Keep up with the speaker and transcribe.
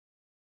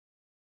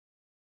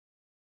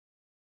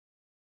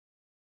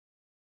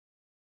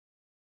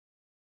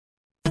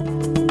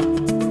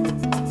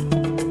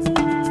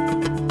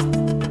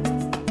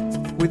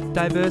With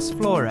diverse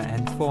flora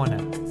and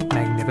fauna,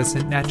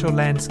 magnificent natural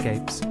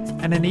landscapes,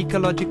 and an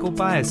ecological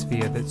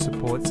biosphere that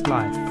supports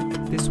life,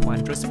 this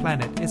wondrous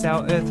planet is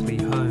our earthly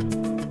home.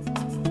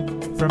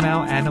 From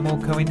our animal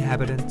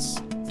co-inhabitants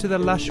to the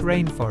lush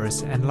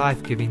rainforests and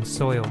life-giving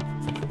soil,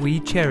 we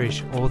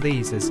cherish all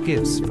these as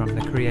gifts from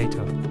the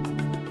Creator.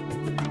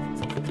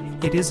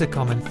 It is a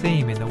common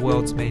theme in the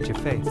world's major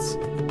faiths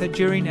that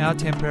during our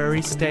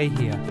temporary stay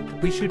here,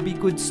 we should be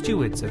good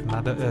stewards of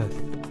Mother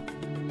Earth.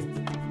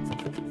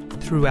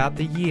 Throughout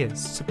the years,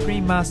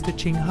 Supreme Master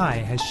Ching Hai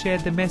has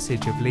shared the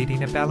message of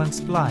leading a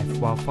balanced life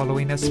while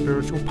following a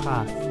spiritual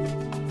path.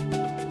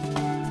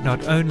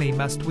 Not only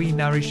must we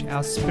nourish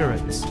our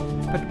spirits,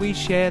 but we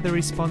share the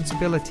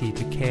responsibility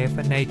to care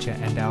for nature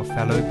and our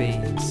fellow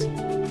beings.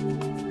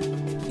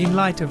 In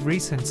light of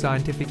recent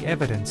scientific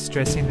evidence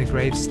stressing the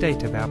grave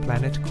state of our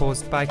planet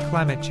caused by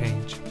climate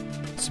change,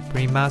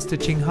 Supreme Master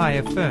Ching Hai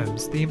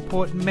affirms the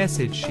important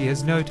message she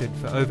has noted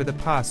for over the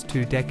past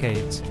 2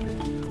 decades.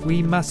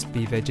 We must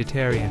be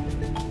vegetarian,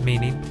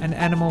 meaning an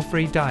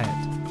animal-free diet,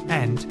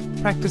 and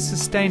practice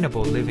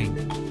sustainable living.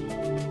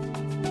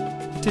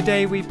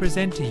 Today we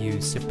present to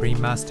you Supreme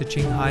Master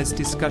Ching Hai's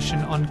discussion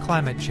on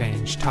climate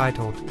change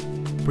titled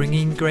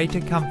Bringing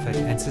Greater Comfort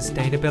and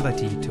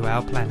Sustainability to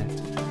Our Planet,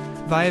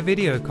 via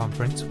video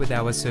conference with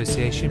our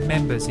association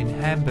members in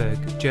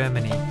Hamburg,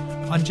 Germany,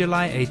 on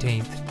July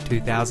 18,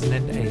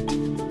 2008.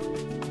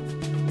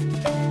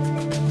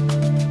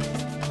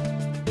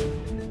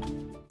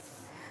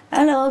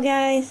 Hello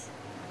guys,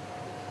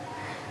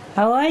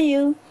 how are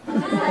you?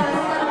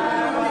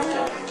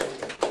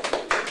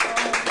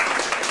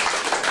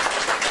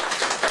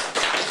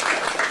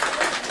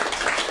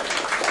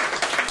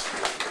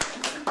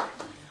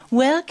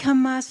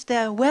 Welcome,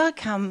 Master,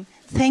 welcome.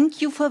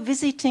 Thank you for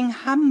visiting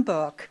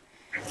Hamburg.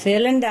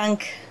 Vielen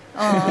Dank.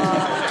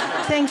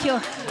 Oh, thank you.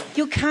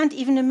 You can't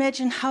even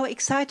imagine how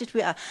excited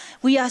we are.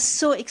 We are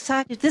so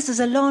excited. This is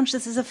a launch,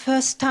 this is the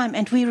first time,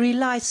 and we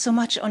rely so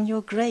much on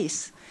your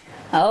grace.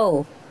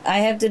 Oh, I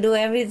have to do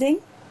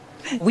everything?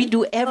 We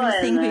do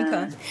everything we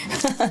can.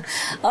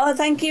 Oh,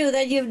 thank you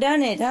that you've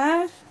done it,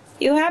 huh?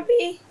 You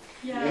happy?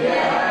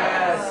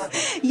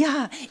 Yes.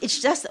 Yeah, it's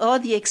just all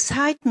the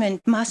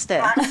excitement,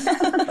 Master.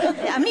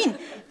 I mean,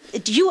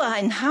 you are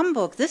in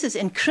Hamburg. This is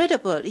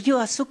incredible. You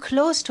are so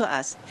close to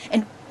us.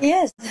 And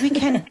yes, we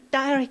can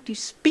directly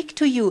speak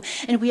to you.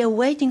 And we are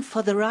waiting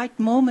for the right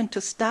moment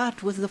to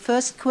start with the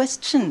first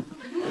question.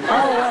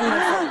 Oh,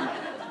 wonderful.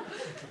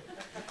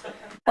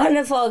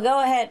 Wonderful.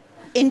 Go ahead.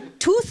 In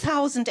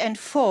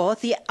 2004,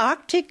 the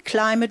Arctic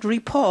Climate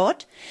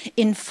Report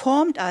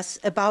informed us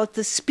about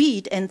the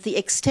speed and the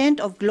extent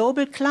of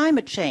global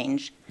climate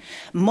change.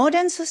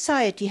 Modern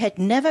society had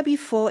never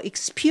before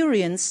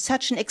experienced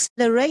such an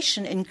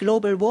acceleration in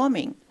global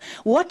warming.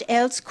 What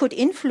else could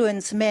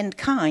influence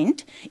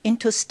mankind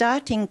into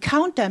starting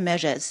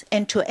countermeasures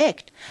and to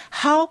act?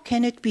 How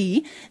can it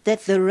be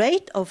that the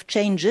rate of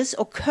changes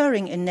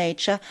occurring in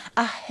nature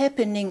are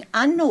happening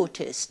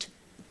unnoticed?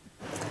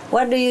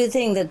 What do you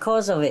think the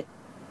cause of it?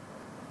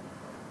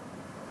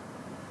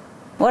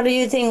 What do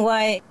you think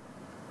why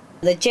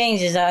the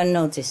changes are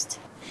unnoticed?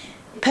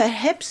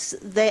 Perhaps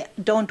they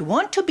don't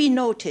want to be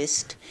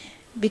noticed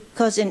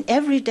because in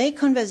everyday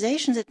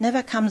conversations it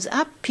never comes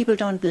up. People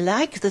don't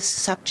like the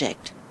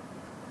subject.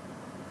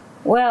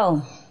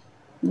 Well,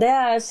 there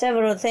are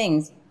several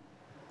things.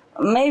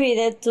 Maybe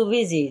they're too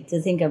busy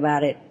to think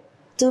about it.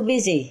 Too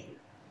busy,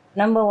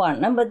 number one.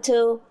 Number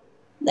two,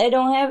 they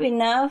don't have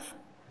enough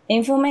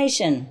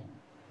information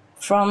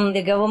from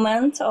the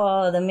government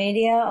or the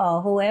media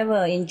or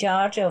whoever in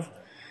charge of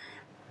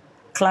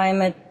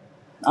climate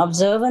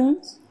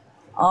observance,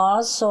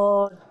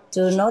 also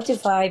to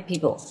notify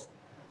people.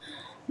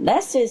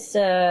 That's just 2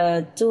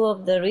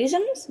 of the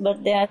reasons,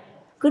 but there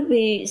could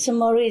be some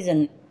more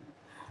reason.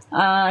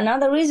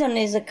 Another reason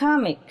is a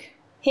karmic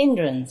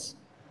hindrance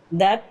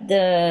that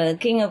the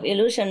King of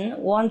Illusion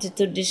wanted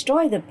to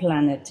destroy the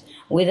planet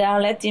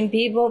without letting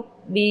people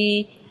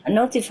be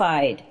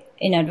notified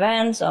in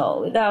advance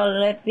or without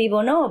letting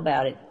people know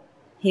about it.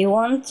 He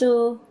wants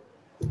to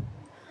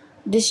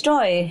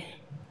destroy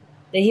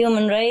the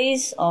human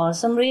race or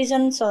some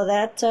reason so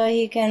that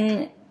he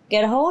can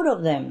get hold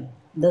of them,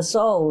 the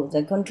soul,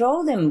 that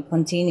control them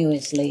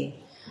continuously.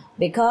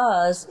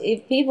 Because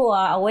if people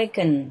are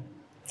awakened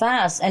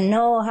fast and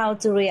know how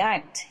to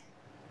react,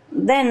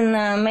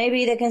 then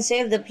maybe they can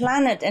save the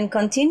planet and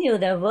continue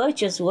their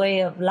virtuous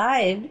way of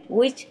life,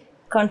 which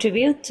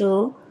contribute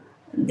to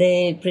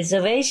the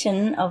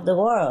preservation of the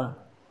world.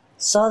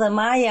 So the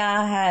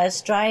Maya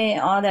has tried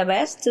all their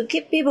best to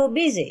keep people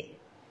busy.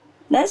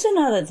 That's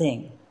another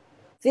thing.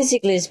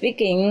 Physically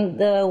speaking,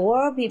 the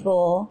world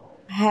people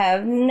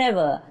have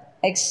never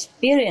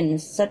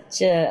experienced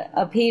such a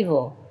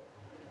upheaval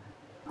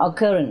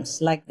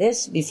occurrence like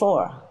this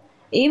before.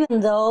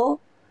 Even though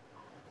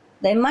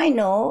they might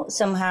know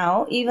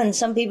somehow, even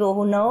some people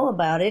who know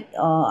about it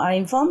or are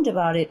informed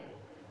about it,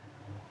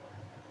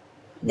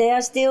 They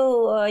are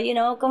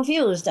still,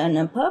 confused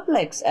and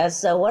perplexed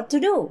as what to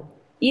do.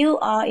 You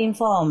are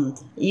informed.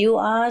 You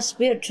are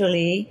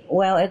spiritually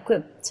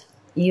well-equipped.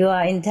 You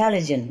are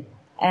intelligent.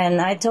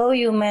 And I told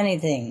you many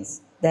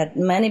things that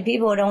many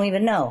people don't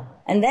even know.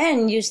 And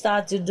then you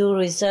start to do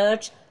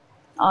research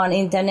on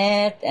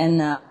internet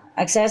and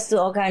access to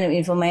all kind of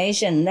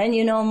information. Then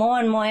you know more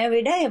and more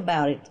every day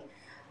about it.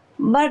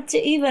 But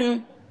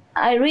even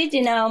I read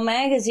in our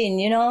magazine,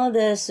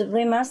 the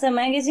Supreme Master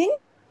magazine.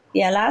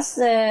 Yeah, last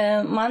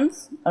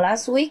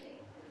week,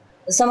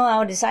 some of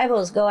our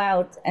disciples go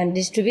out and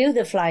distribute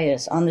the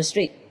flyers on the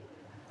street.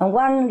 And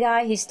one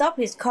guy, he stopped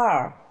his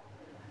car.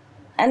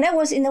 And that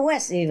was in the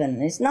West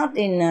even. It's not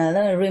in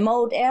a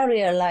remote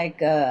area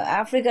like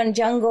African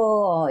jungle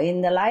or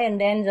in the lion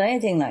dens or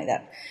anything like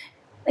that.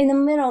 In the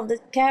middle of the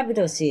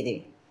capital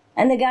city.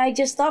 And the guy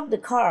just stopped the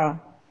car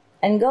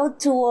and go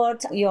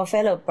toward your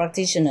fellow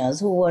practitioners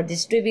who were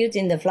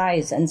distributing the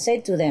flyers and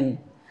said to them,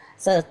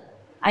 "Sir,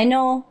 I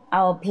know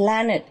our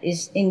planet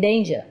is in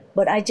danger,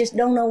 but I just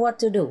don't know what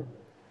to do."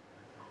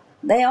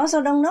 They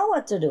also don't know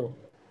what to do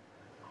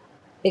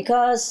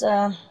because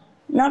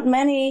not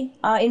many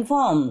are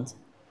informed.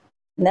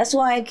 That's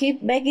why I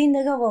keep begging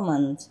the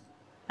government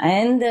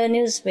and the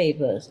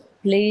newspapers,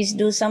 please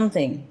do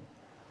something.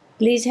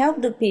 Please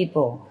help the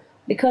people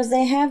because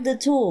they have the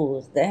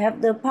tools, they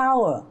have the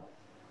power,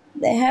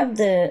 they have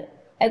the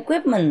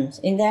equipment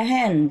in their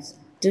hands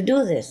to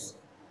do this.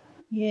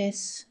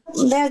 Yes.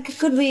 There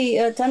could be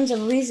tons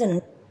of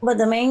reasons, but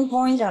the main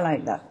points are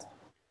like that.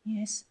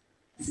 Yes.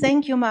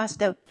 Thank you,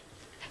 Master.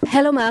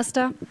 Hello,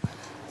 Master.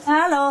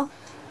 Hallo.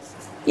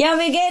 Ja,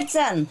 wie geht's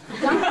denn?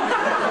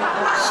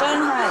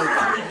 Schönheit.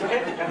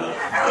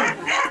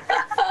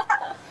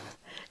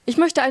 Ich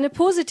möchte eine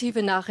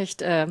positive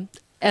Nachricht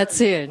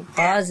erzählen.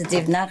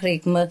 Positive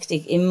Nachricht möchte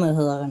ich immer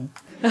hören.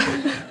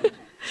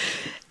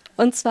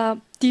 Und zwar,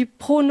 die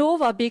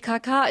Pronova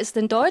BKK ist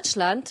in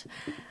Deutschland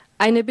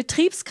eine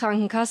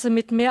Betriebskrankenkasse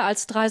mit mehr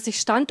als 30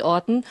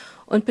 Standorten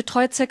und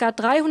betreut ca.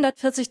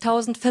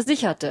 340.000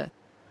 Versicherte.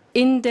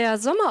 In der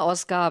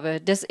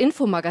Sommerausgabe des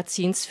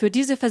Infomagazins für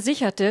diese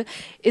Versicherte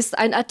ist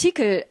ein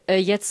Artikel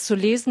jetzt zu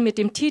lesen mit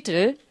dem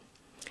Titel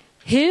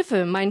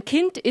 "Hilfe, mein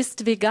Kind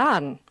ist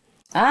vegan".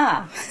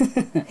 Ah,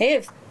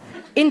 hilf!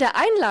 In der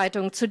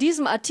Einleitung zu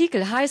diesem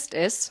Artikel heißt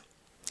es: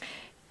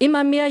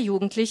 Immer mehr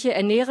Jugendliche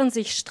ernähren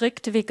sich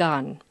strikt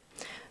vegan.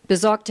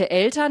 Besorgte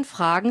Eltern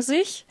fragen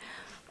sich,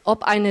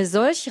 ob eine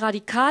solch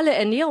radikale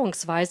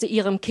Ernährungsweise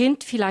ihrem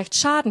Kind vielleicht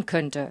schaden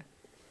könnte.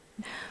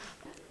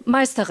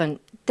 Meisterin,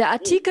 der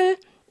Artikel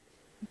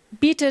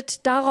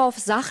bietet darauf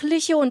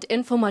sachliche und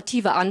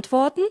informative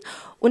Antworten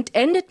und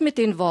endet mit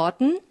den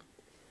Worten: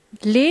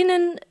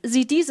 Lehnen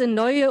Sie diese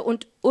neue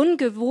und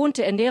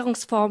ungewohnte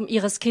Ernährungsform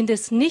Ihres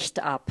Kindes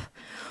nicht ab.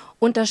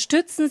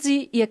 Unterstützen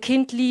Sie Ihr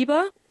Kind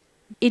lieber,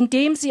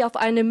 indem Sie auf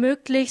eine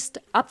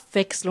möglichst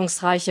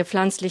abwechslungsreiche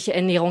pflanzliche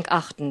Ernährung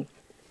achten.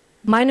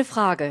 Meine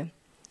Frage: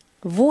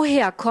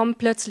 Woher kommen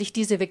plötzlich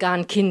diese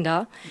veganen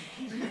Kinder?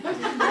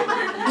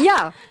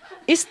 Ja,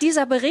 ist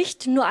dieser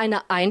Bericht nur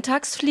eine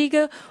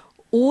Eintagsfliege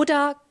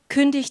oder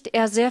kündigt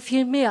er sehr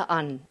viel mehr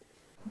an?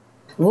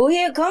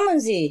 Woher kommen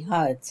Sie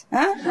halt?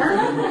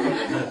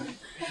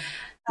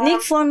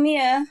 Nicht von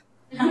mir.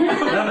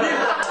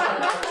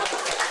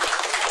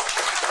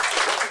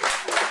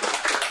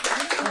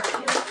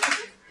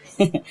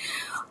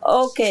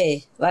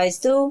 Okay,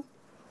 weißt du,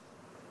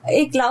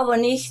 ich glaube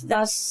nicht,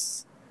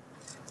 dass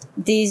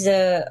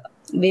dieser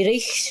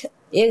Bericht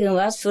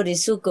irgendwas für die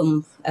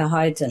Zukunft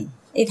erhalten.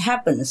 It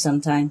happens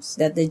sometimes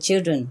that the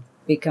children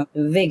become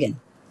vegan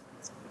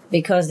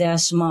because they are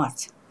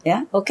smart.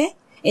 Yeah, okay?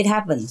 It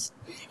happens.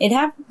 It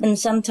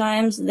happens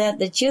sometimes that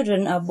the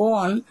children are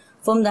born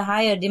from the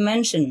higher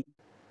dimension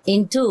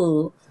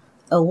into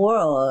a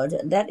world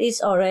that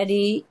is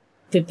already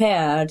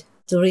prepared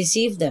to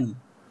receive them.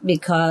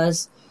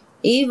 Because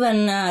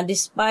even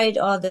despite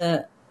all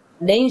the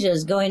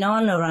dangers going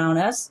on around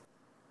us,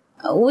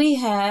 we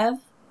have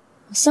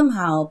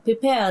somehow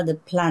prepared the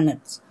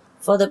planet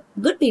for the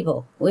good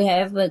people. We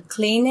have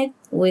cleaned it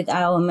with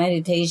our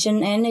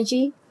meditation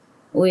energy.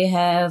 We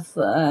have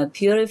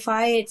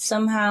purified it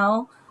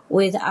somehow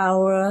with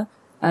our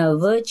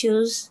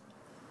virtues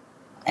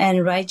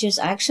and righteous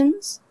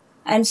actions.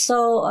 And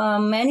so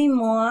many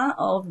more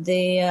of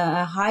the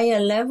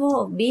higher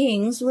level of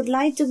beings would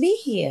like to be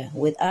here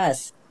with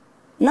us.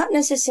 Not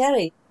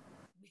necessarily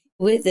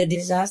with the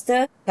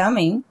disaster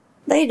coming.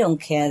 They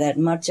don't care that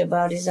much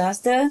about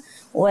disaster,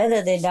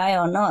 whether they die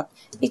or not.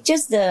 It's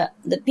just the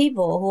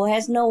people who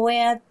has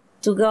nowhere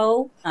to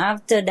go.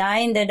 After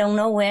dying, they don't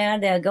know where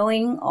they're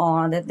going,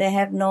 or that they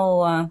have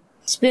no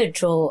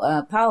spiritual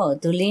power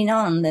to lean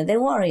on, that they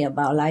worry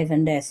about life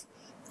and death.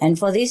 And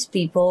for these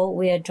people,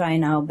 we are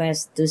trying our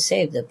best to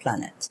save the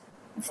planet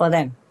for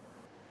them.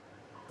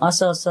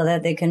 Also so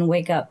that they can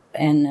wake up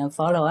and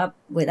follow up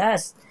with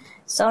us.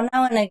 So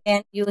now and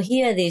again, you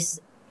hear this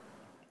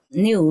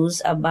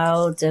news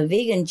about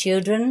vegan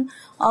children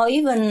or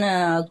even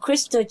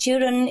crystal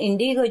children,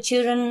 indigo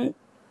children.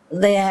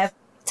 They have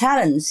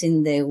talents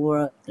in their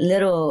world,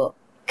 little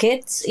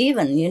kids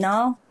even, you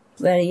know,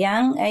 very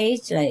young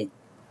age, like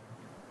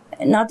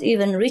not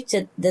even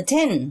reached the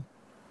 10.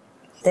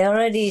 They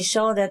already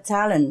show their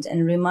talent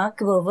and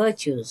remarkable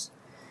virtues.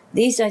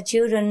 These are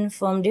children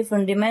from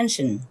different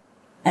dimensions.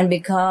 And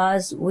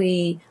because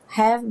we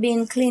have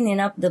been cleaning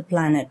up the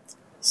planet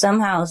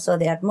somehow, so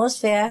the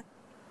atmosphere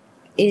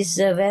is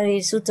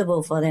very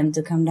suitable for them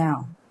to come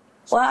down.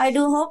 Well, I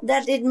do hope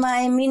that it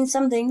might mean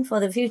something for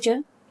the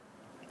future.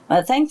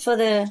 Thanks for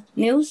the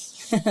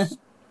news.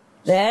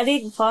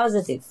 Very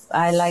positive.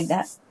 I like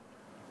that.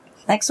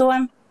 Next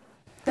one.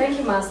 Thank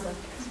you, Master.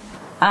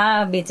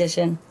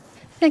 Bitteschön.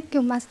 Thank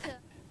you, Master.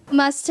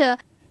 Master,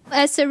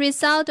 as a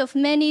result of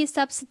many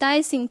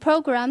subsidizing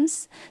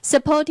programs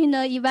supporting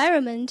the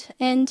environment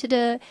and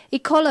the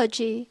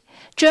ecology,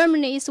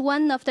 Germany is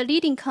one of the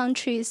leading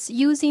countries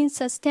using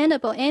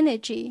sustainable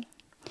energy.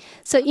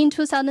 So in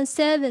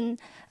 2007,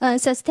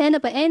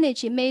 sustainable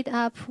energy made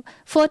up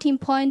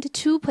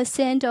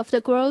 14.2% of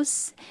the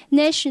gross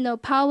national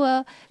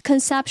power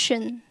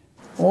consumption.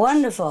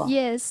 Wonderful.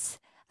 Yes.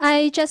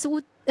 I just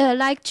would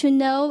like to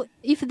know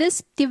if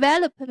this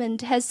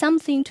development has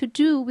something to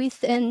do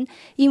with an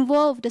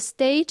involved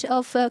state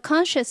of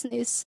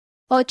consciousness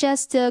or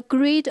just a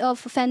greed of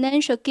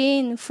financial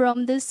gain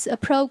from these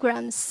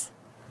programs.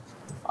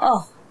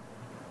 Oh,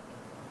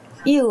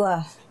 you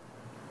are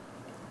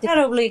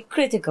terribly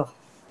critical.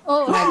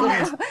 Oh, my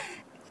goodness.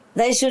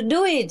 They should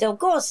do it, of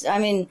course. I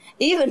mean,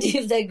 even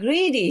if they're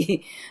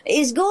greedy,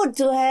 it's good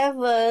to have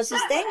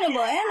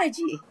sustainable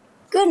energy.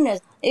 Goodness,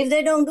 if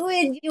they don't do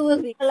it, you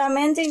will be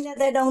lamenting that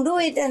they don't do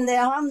it and they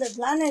harm the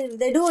planet. If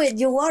they do it,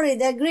 you worry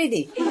they're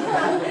greedy.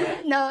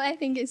 No, I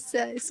think it's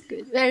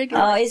good, very good.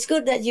 Oh, it's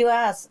good that you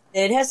ask.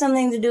 It has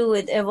something to do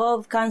with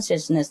evolved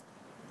consciousness,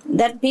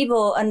 that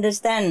people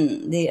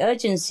understand the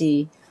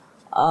urgency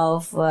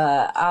of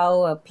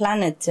our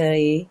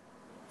planetary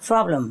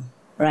problem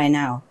right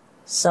now.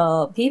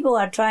 So people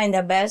are trying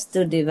their best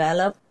to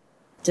develop,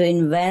 to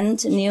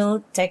invent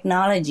new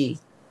technology,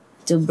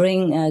 to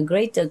bring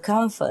greater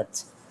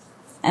comfort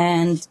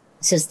and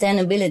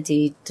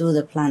sustainability to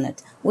the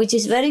planet, which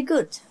is very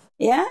good.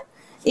 Yeah?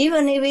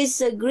 Even if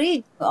it's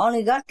greed,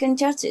 only God can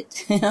judge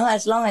it. You know,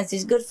 as long as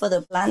it's good for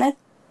the planet,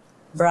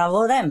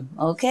 bravo them,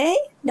 okay?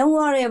 Don't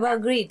worry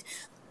about greed.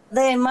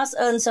 They must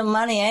earn some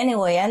money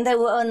anyway, and they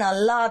will earn a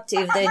lot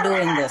if they're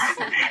doing this.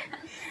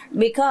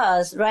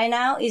 Because right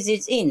now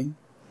it's in.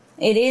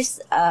 It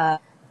is a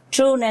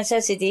true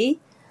necessity,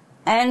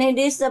 and it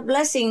is a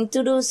blessing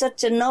to do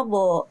such a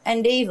noble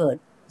endeavor.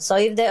 So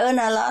if they earn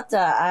a lot,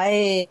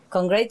 I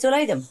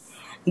congratulate them,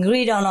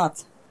 greed or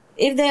not.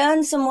 If they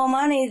earn some more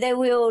money, they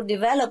will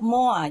develop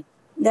more.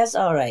 That's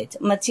all right.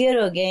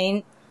 Material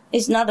gain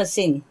is not a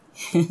sin.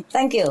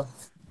 Thank you.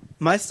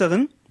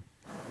 Meisterin?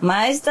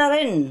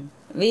 Meisterin,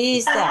 wie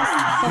ist das?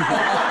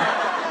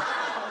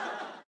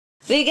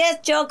 Wie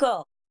geht's,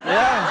 Choco?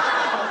 Ja,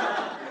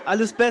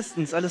 alles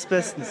bestens, alles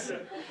bestens.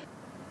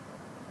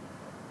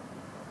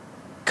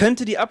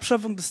 Könnte die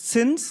Abschaffung des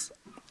Zins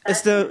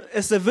es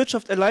der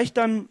Wirtschaft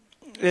erleichtern,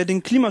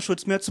 den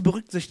Klimaschutz mehr zu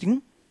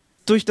berücksichtigen?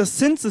 Durch das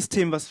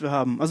Zinssystem, was wir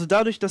haben, also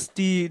dadurch, dass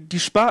die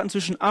Sparten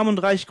zwischen Arm und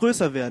Reich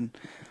größer werden.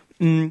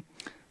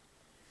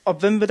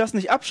 Ob, wenn wir das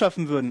nicht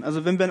abschaffen würden,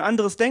 also wenn wir ein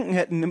anderes Denken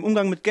hätten im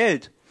Umgang mit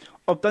Geld,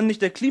 ob dann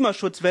nicht der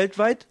Klimaschutz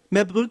weltweit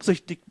mehr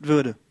berücksichtigt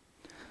würde?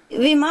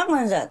 Wie macht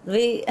man das?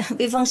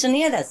 Wie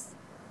funktioniert das?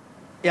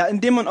 Ja,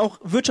 indem man auch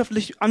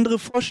wirtschaftlich andere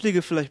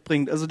Vorschläge vielleicht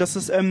bringt. Also dass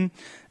es in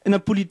der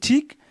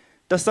Politik,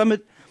 dass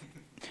damit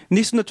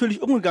nicht so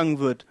natürlich umgegangen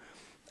wird,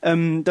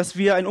 dass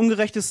wir ein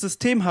ungerechtes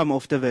System haben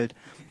auf der Welt.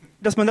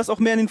 Dass man das auch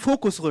mehr in den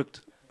Fokus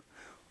rückt,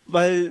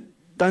 weil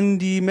dann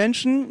die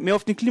Menschen mehr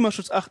auf den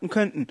Klimaschutz achten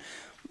könnten.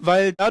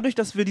 Weil dadurch,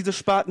 dass wir diese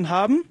Sparten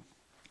haben,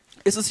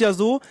 ist es ja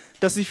so,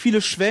 dass sich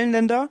viele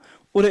Schwellenländer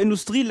oder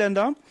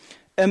Industrieländer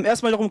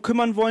erstmal darum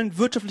kümmern wollen,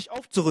 wirtschaftlich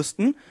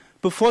aufzurüsten,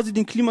 bevor sie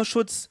den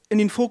Klimaschutz in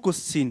den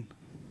Fokus ziehen.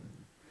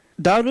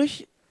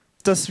 Dadurch,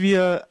 dass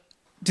wir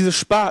diese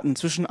Sparten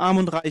zwischen Arm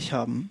und Reich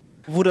haben,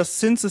 wo das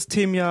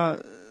Zinssystem ja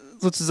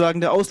sozusagen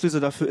der Auslöser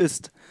dafür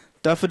ist,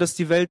 dafür, dass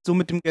die Welt so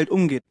mit dem Geld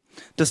umgeht,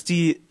 dass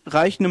die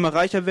Reichen immer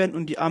reicher werden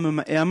und die Armen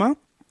immer ärmer,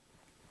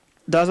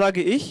 da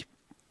sage ich,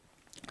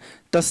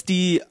 dass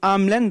die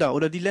armen Länder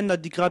oder die Länder,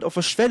 die gerade auf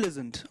der Schwelle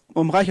sind,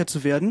 um reicher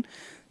zu werden,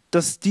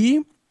 dass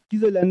diese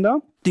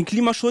Länder den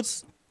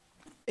Klimaschutz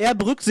eher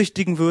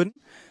berücksichtigen würden,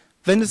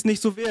 wenn es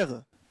nicht so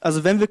wäre.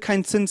 Also wenn wir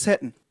keinen Zins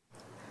hätten.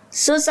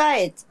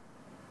 Zurzeit,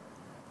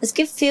 es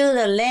gibt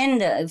viele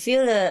Länder,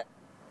 viele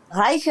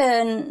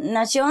reiche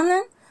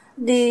Nationen,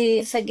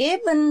 die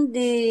vergeben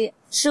die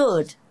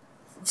Schuld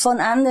von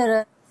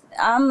anderen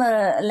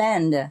armen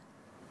Ländern.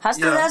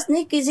 Hast du das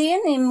nicht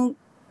gesehen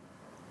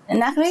im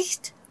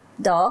Nachricht?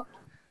 Doch.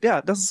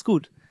 Ja, das ist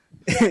gut.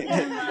 Ja,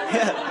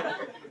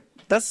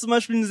 das ist zum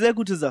Beispiel eine sehr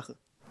gute Sache.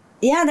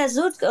 Ja, das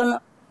ist gut. Und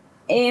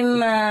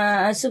im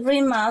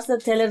Supreme Master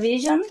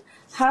Television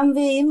haben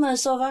wir immer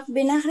so was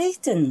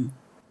benachrichtigen.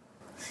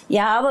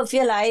 Ja, aber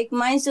vielleicht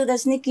meinst du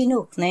das nicht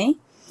genug, ne?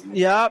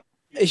 Ja,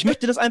 ich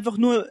möchte das einfach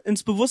nur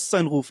ins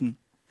Bewusstsein rufen.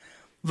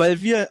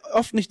 weil wir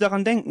oft nicht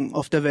daran denken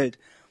auf der Welt,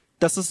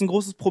 dass es ein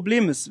großes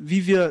Problem ist,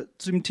 wie wir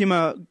zu dem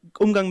Thema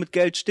Umgang mit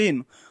Geld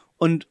stehen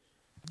und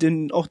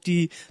den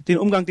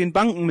Umgang, den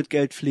Banken mit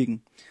Geld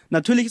pflegen.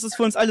 Natürlich ist es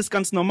für uns alles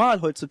ganz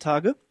normal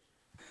heutzutage,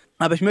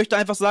 aber ich möchte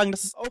einfach sagen,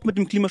 dass es auch mit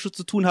dem Klimaschutz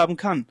zu tun haben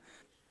kann,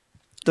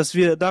 dass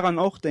wir daran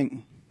auch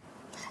denken.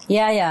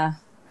 Ja, ja,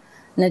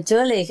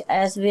 natürlich,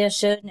 es wäre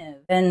schön,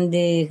 wenn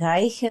die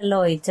reichen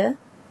Leute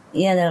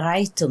ihren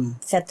Reichtum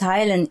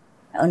verteilen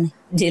und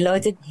die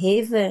Leute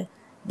helfen,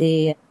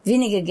 die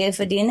weniger Geld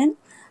verdienen,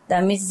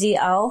 damit sie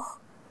auch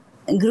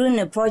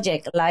grüne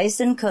Projekte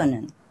leisten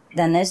können.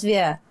 Dann es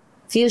wäre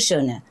viel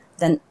schöner.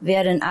 Dann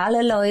werden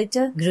alle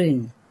Leute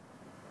grün.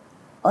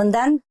 Und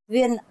dann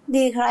werden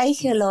die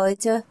reichen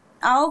Leute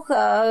auch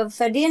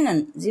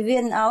verdienen. Sie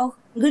werden auch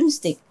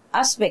günstig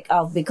Aspekt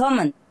auch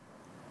bekommen.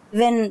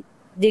 Wenn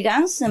die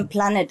ganze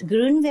Planet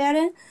grün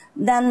wäre,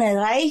 dann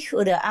reich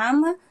oder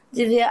arme,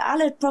 sie werden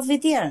alle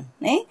profitieren.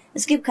 Ne?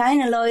 Es gibt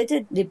keine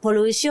Leute, die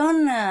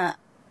Pollution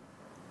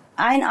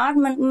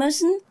einatmen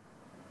müssen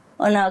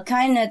und auch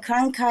keine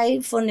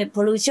Krankheit von der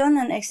Pollution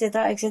etc.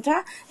 etc.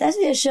 Das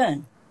wäre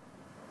schön.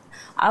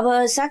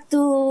 Aber sag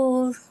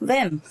du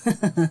wem?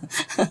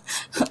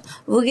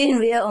 Wo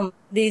gehen wir, um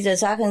diese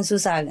Sachen zu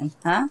sagen?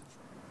 Ha?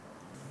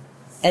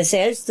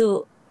 Erzählst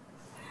du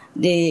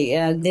die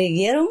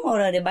Regierung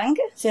oder die Bank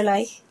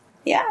vielleicht?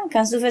 Ja,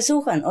 kannst du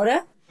versuchen,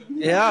 oder?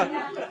 Ja,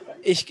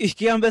 ich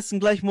gehe am besten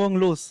gleich morgen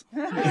los.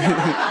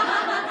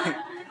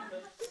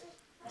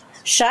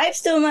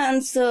 Schreibst du mal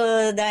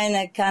zu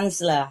deiner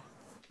Kanzler?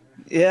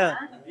 Ja,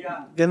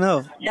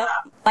 genau. Ja,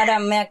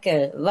 Madame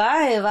Merkel,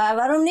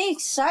 warum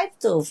nicht? Schreib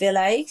du,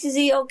 vielleicht ist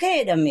sie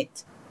okay damit.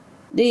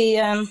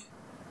 Die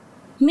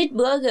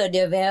Mitbürger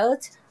der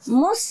Welt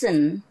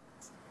müssen,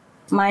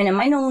 meiner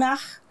Meinung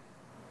nach,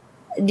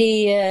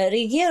 die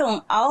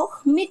Regierung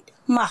auch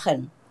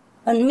mitmachen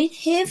und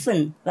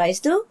mithelfen,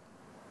 weißt du?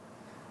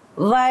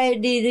 Weil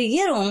die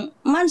Regierung,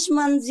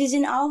 manchmal, sie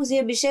sind auch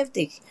sehr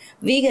beschäftigt,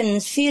 wegen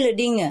vieler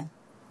Dinge.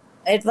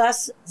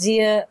 Etwas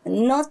sehr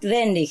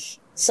notwendig,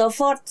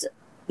 sofort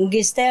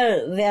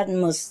gestellt werden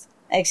muss,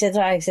 etc.,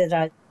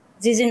 etc.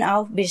 Sie sind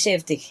auch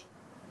beschäftigt.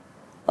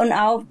 Und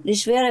auch die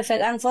schwere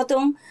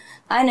Verantwortung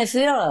einer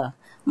Führer.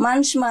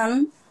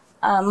 Manchmal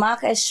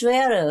mag es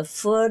schwerer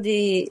für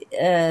die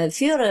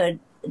Führer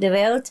der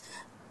Welt,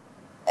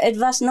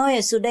 etwas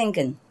Neues zu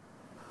denken.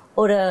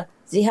 Oder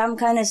sie haben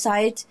keine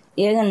Zeit,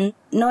 irgendeine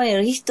neue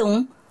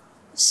Richtung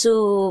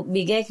zu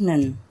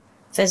begegnen.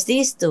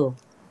 Verstehst du?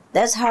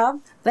 Deshalb,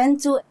 wenn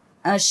du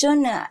eine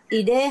schöne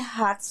Idee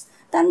hast,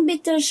 dann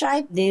bitte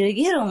schreib die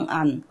Regierung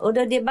an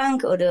oder die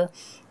Bank oder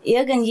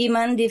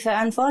irgendjemand, die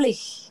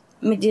verantwortlich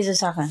mit dieser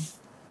Sache.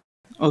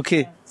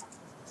 Okay.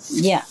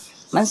 Ja,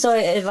 man soll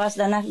etwas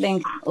danach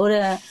denken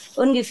oder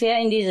ungefähr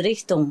in diese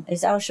Richtung,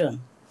 ist auch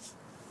schon.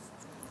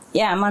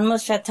 Ja, man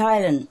muss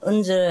verteilen,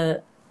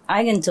 unser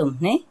Eigentum,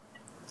 ne?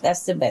 Das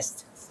ist das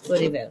Beste für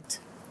die Welt.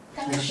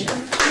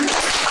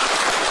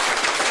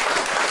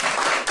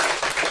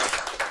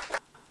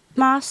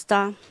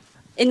 Master,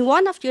 in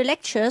one of your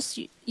lectures,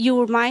 you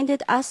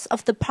reminded us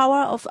of the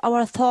power of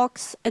our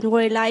thoughts and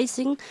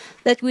realizing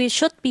that we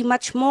should be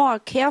much more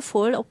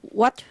careful of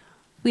what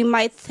we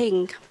might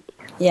think.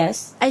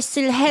 Yes. I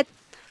still had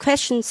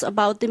questions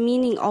about the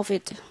meaning of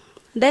it.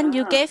 Then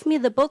you gave me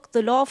the book,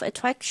 The Law of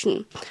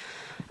Attraction.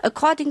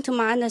 According to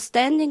my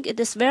understanding, it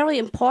is very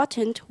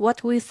important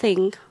what we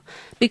think,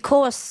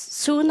 because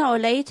sooner or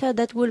later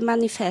that will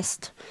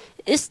manifest.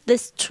 Is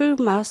this true,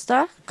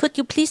 Master? Could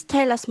you please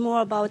tell us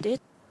more about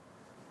it?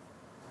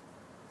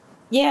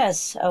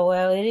 Yes,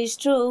 well, it is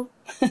true.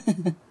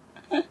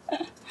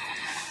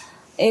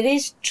 It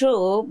is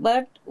true,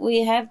 but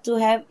we have to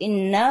have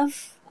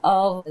enough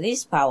of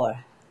this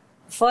power.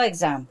 For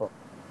example,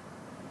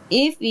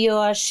 if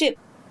your ship,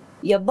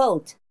 your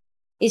boat,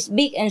 is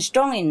big and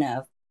strong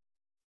enough,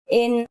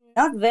 in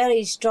not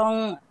very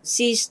strong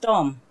sea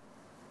storm,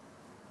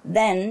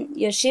 then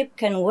your ship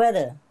can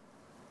weather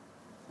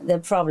the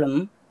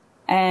problem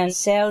and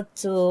sail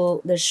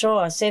to the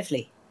shore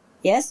safely.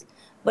 Yes?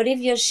 But if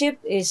your ship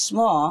is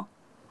small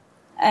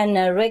and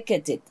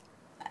wrecked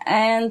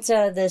and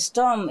the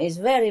storm is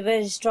very,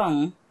 very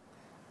strong,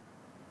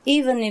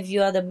 even if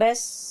you are the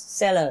best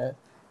sailor,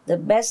 the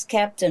best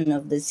captain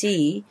of the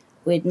sea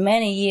with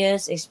many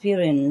years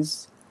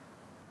experience,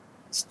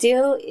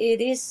 still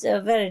it is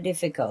very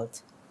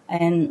difficult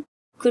and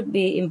could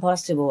be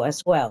impossible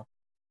as well.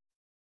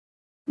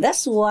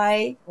 That's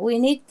why we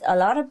need a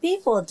lot of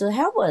people to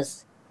help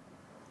us.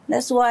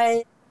 That's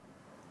why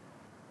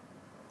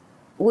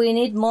we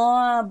need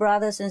more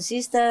brothers and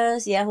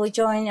sisters, who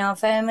join our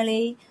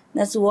family.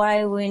 That's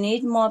why we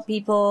need more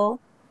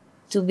people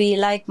to be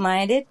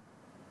like-minded.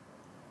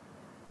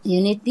 You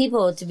need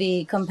people to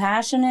be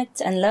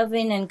compassionate and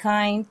loving and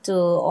kind to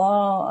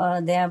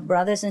all their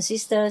brothers and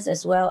sisters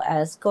as well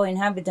as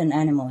co-inhabitant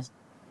animals.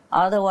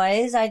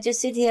 Otherwise, I just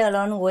sit here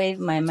alone, wave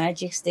my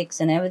magic sticks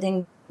and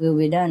everything will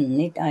be done.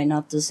 Need I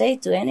not to say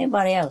to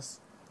anybody else?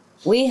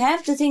 We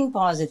have to think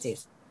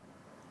positive.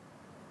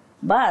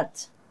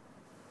 But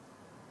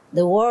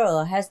The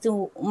world has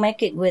to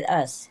make it with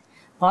us.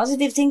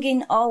 Positive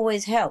thinking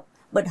always helps,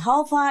 but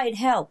how far it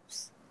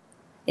helps,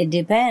 it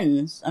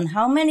depends on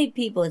how many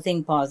people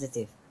think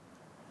positive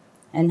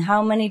and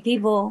how many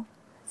people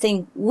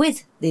think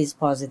with this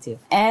positive,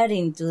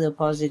 adding to the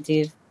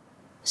positive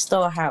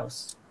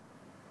storehouse.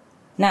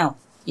 Now,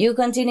 you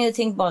continue to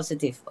think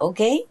positive,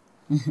 okay?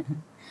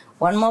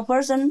 One more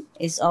person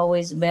is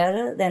always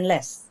better than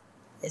less.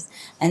 Yes.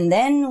 And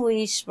then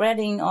we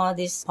spreading all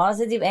this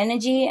positive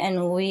energy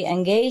and we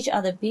engage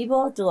other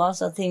people to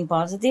also think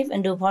positive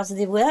and do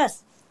positive with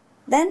us.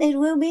 Then it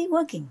will be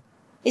working.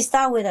 It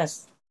starts with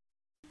us.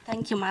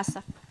 Thank you,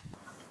 Master.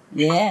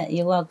 Yeah,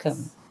 you're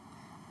welcome.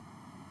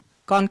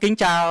 Con kính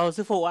chào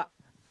sư phụ ạ.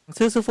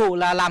 Sư phụ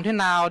là làm thế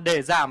nào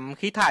để giảm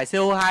khí thải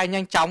CO2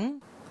 nhanh chóng?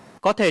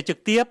 Có thể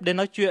trực tiếp đến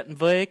nói chuyện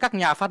với các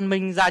nhà phát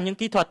minh ra những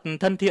kỹ thuật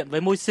thân thiện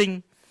với môi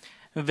sinh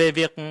về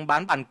việc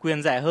bán bản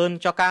quyền rẻ hơn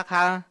cho các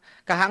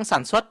hãng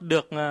sản xuất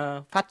được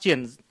phát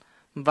triển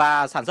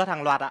và sản xuất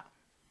hàng loạt ạ.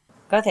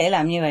 Có thể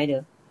làm như vậy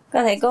được.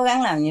 Có thể cố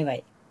gắng làm như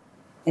vậy.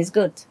 It's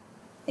good.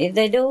 If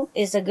they do,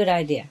 it's a good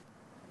idea.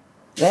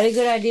 Very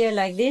good idea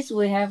like this,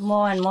 we have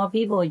more and more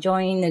people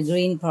join the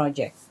green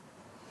project.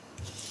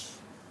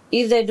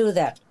 If they do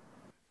that.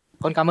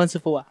 Con cảm ơn sư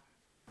phụ ạ.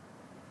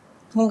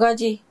 Không có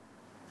gì.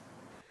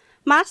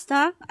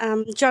 Master,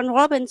 John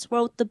Robbins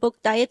wrote the book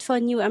Diet for a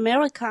New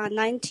America in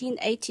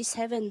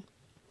 1987.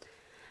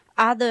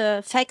 Are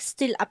the facts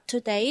still up to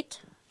date?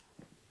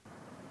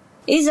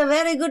 It's a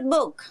very good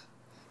book.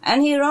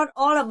 And he wrote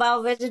all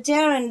about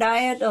vegetarian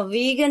diet or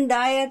vegan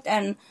diet,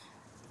 and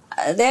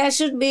there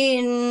should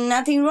be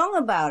nothing wrong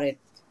about it.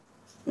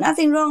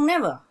 Nothing wrong,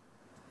 never.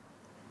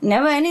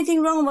 Never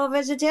anything wrong about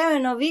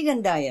vegetarian or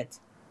vegan diet.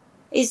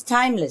 It's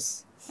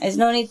timeless. There's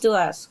no need to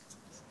ask.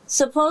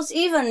 Suppose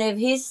even if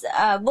his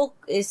book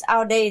is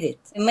outdated,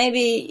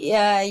 maybe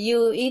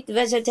you eat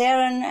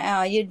vegetarian,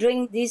 you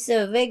drink this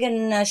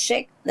vegan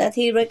shake that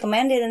he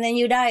recommended, and then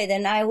you die,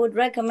 then I would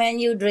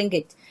recommend you drink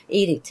it,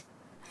 eat it.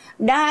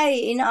 Die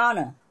in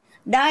honor.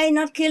 Die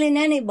not killing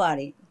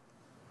anybody.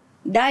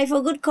 Die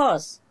for good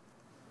cause.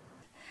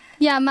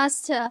 Yeah,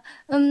 Master,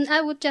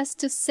 I would just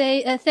to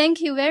say thank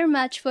you very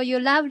much for your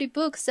lovely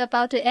books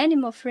about the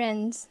animal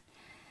friends.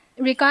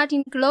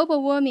 Regarding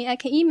global warming, I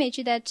can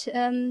imagine that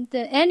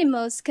the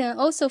animals can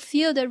also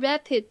feel the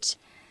rapid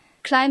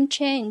climate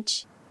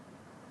change.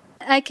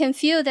 I can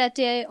feel that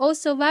they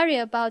also worry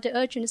about the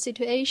urgent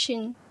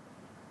situation.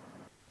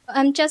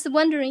 I'm just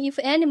wondering if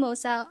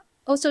animals are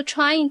also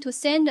trying to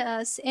send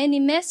us any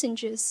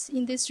messages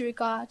in this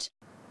regard.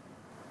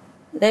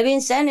 They've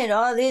been sending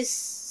all these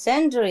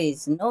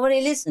centuries.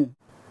 Nobody listens.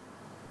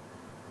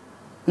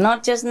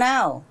 Not just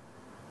now.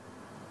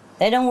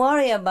 They don't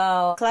worry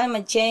about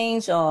climate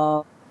change,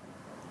 or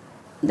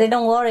they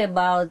don't worry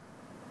about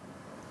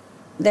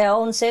their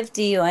own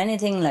safety or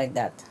anything like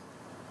that.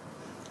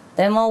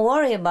 They're more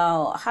worried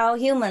about how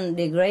humans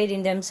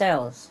degrading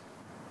themselves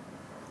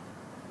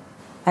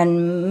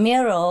and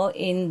mirror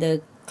in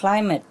the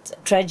climate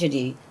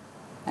tragedy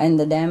and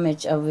the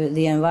damage of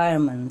the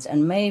environment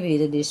and maybe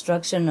the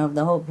destruction of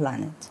the whole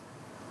planet.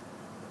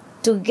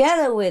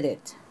 Together with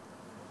it,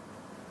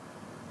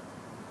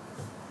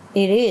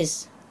 it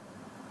is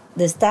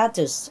the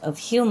status of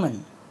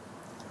human,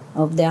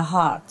 of their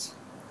heart.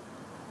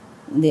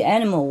 The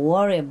animal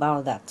worry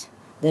about that,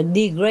 the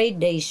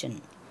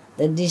degradation,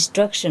 the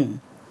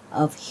destruction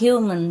of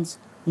humans'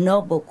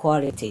 noble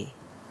quality.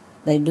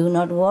 They do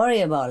not worry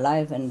about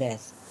life and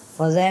death.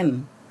 For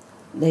them,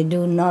 they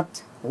do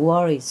not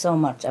worry so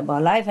much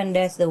about life and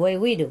death the way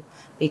we do,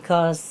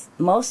 because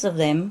most of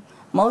them,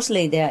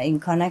 mostly they are in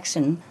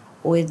connection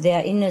with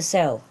their inner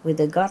self, with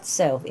the God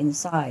self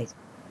inside.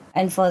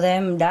 And for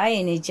them,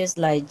 dying is just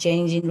like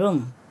changing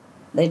room.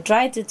 They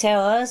try to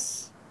tell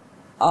us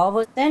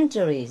over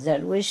centuries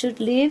that we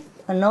should live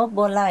a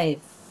noble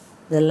life,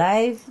 the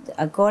life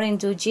according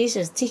to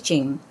Jesus'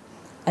 teaching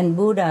and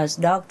Buddha's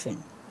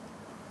doctrine.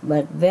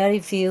 But very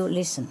few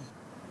listen.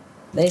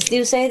 They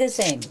still say the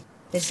same.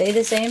 They say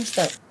the same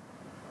stuff.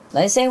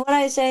 They say what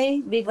I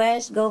say, be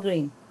west, go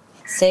green.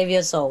 Save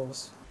your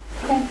souls.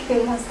 Thank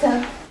you,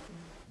 Master.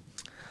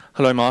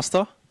 Hello,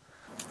 Master.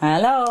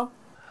 Hello.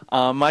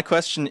 My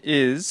question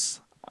is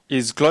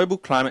global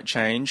climate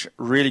change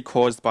really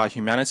caused by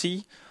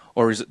humanity,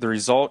 or is it the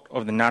result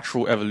of the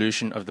natural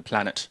evolution of the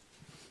planet?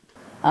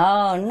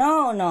 Oh,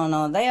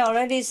 no. They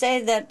already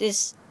say that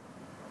this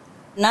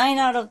 9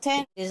 out of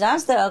 10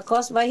 disasters are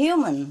caused by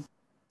human.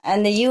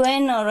 And the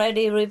UN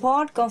already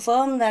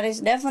confirmed that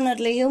it's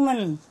definitely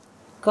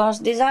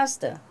human-caused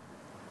disaster.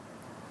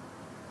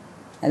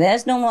 And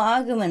there's no more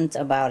argument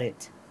about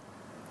it.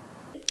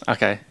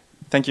 Okay.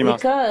 Thank you,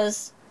 Master.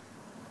 Because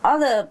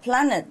other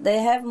planets, they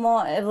have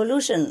more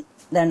evolution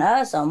than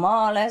us, or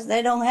more or less,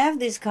 they don't have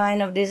this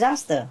kind of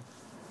disaster.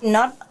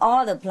 Not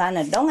all the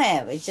planets don't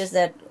have. It's just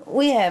that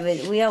we have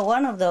it. We are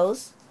one of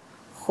those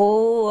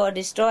who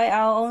destroy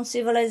our own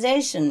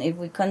civilization if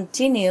we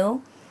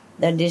continue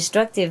the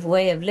destructive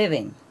way of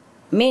living,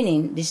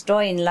 meaning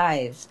destroying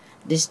lives,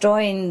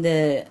 destroying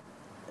the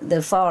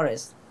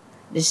forest,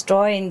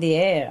 destroying the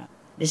air,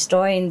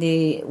 destroying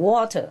the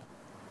water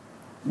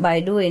by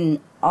doing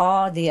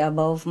all the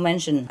above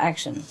mentioned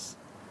actions.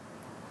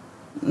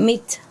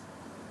 Meat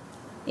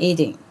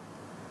eating,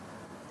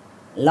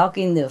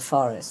 logging the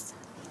forest,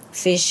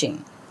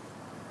 fishing,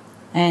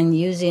 and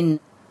using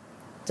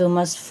too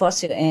much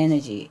fossil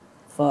energy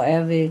for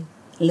every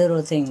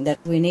little thing that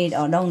we need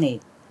or don't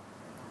need.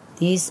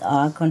 These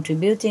are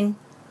contributing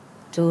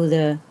to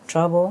the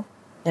trouble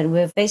that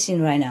we're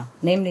facing right now,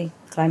 namely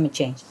climate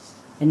change,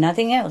 and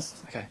nothing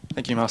else. Okay,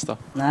 thank you, Master.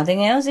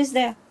 Nothing else is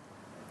there.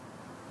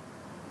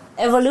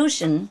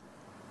 Evolution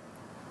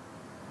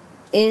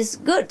is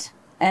good,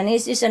 and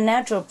it is a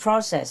natural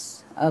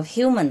process of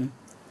human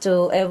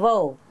to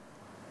evolve,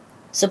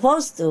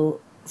 supposed to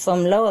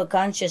from lower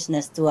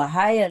consciousness to a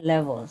higher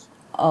level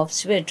of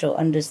spiritual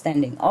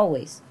understanding,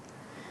 always.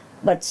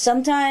 But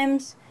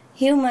sometimes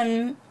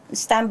humans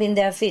stamping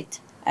their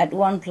feet at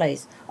one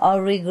place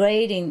or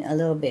regrading a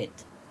little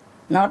bit,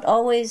 not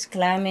always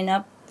climbing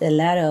up the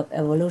ladder of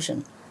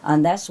evolution.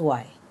 And that's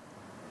why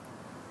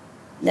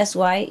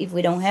if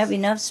we don't have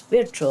enough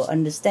spiritual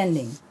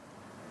understanding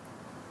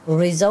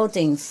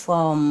resulting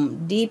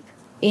from deep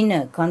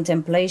inner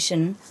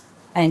contemplation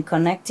and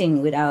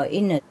connecting with our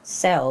inner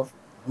self,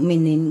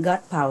 meaning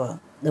God power,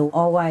 the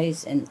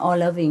all-wise and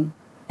all-loving,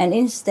 and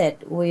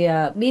instead we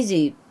are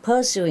busy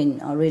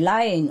pursuing or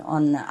relying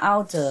on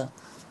outer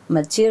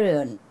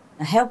material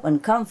help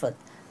and comfort,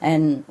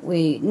 and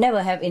we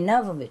never have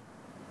enough of it.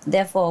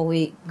 Therefore,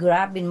 we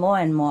grab in more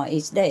and more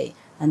each day,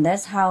 and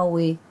that's how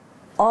we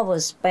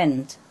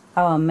overspend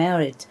our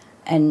merit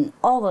and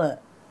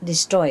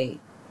over-destroy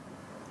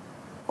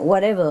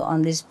whatever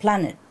on this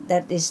planet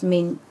that is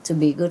meant to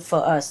be good for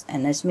us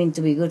and is meant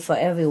to be good for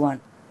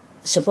everyone,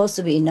 supposed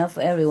to be enough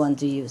for everyone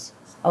to use.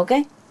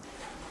 Okay?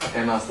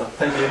 Okay, Master.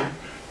 Thank you.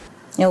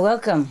 You're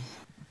welcome.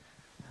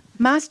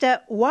 Master,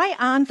 why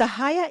aren't the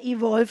higher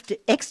evolved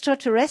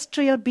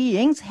extraterrestrial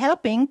beings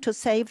helping to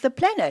save the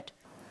planet?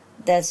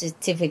 That's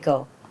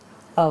typical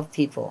of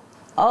people.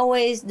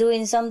 Always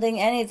doing something,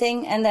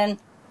 anything, and then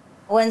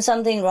when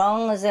something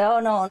wrong, they say,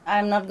 oh no,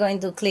 I'm not going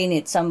to clean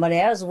it. Somebody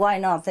else, why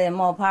not? They're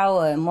more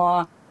power,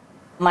 more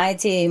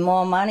mighty,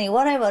 more money,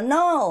 whatever.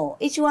 No,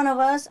 each one of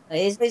us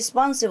is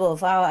responsible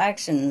for our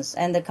actions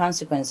and the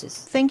consequences.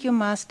 Thank you,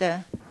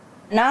 Master.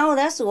 Now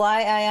that's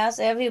why I ask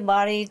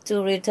everybody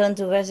to return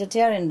to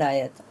vegetarian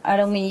diet. I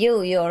don't mean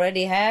you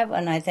already have,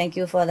 and I thank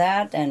you for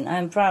that, and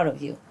I'm proud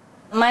of you.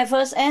 My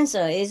first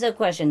answer is a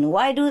question,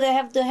 why do they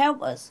have to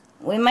help us?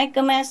 We make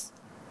a mess,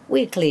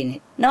 we clean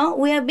it. No,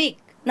 we are big,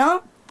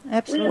 no?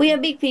 Absolutely. We are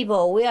big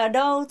people, we are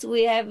adults,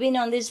 we have been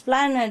on this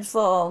planet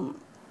for,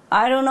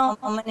 I don't know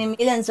how many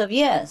millions of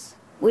years.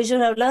 We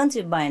should have learned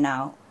it by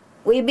now.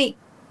 We're big.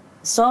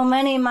 So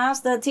many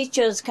master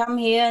teachers come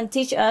here and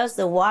teach us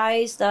the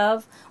wise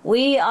stuff.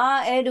 We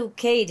are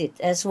educated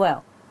as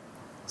well.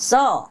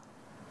 So,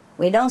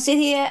 we don't sit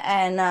here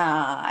and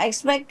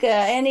expect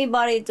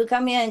anybody to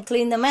come here and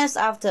clean the mess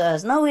after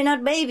us. No, we're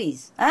not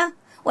babies. Huh?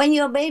 When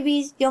you're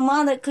babies, your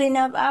mother clean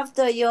up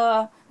after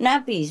your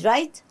nappies,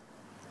 right?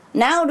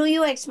 Now, do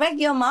you expect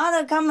your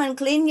mother come and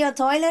clean your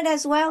toilet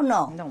as well?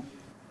 No. No.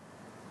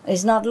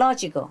 It's not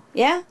logical.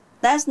 Yeah?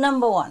 That's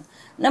number one.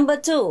 Number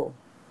two.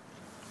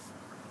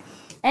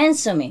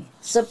 Answer me.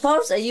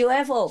 Suppose a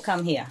UFO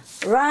come here,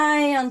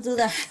 right onto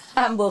the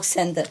Hamburg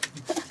Center.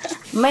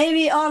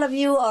 Maybe all of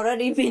you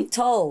already been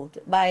told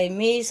by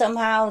me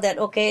somehow that,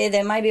 okay,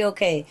 they might be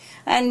okay.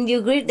 And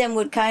you greet them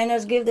with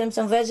kindness, give them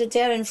some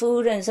vegetarian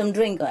food and some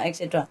drink,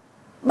 etc.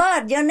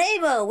 But your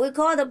neighbor will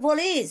call the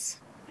police.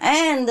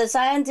 And the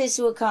scientists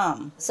will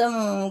come.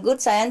 Some good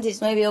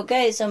scientists may be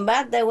okay. Some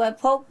bad, they will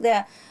poke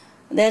their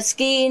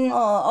skin or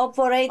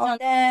operate on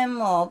them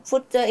or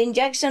put the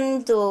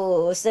injection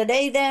to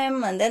sedate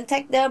them and then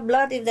take their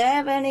blood if they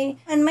have any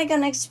and make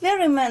an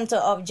experimental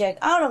object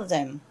out of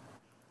them.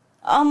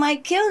 Or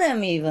might kill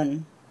them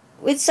even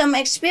with some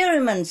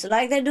experiments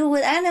like they do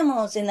with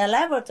animals in a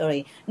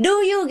laboratory.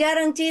 Do you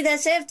guarantee their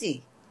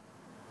safety?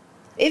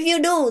 If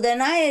you do,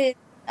 then I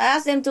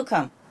ask them to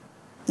come.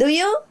 Do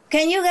you?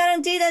 Can you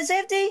guarantee their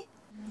safety?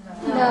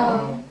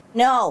 No.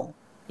 No.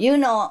 You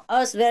know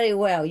us very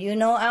well. You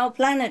know our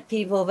planet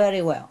people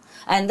very well.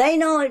 And they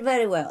know it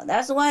very well.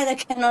 That's why they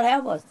cannot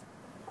help us.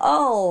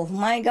 Oh,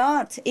 my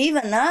God.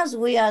 Even us,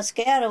 we are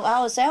scared of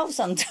ourselves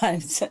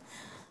sometimes.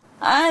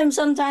 I'm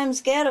sometimes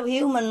scared of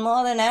humans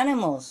more than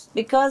animals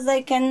because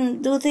they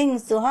can do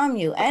things to harm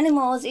you.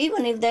 Animals,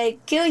 even if they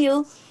kill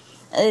you,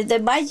 they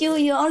bite you,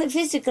 you're only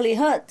physically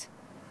hurt.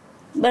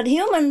 But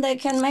human, they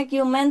can make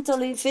you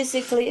mentally,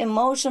 physically,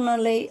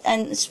 emotionally,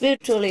 and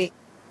spiritually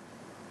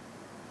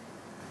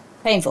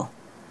painful.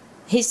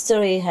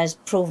 History has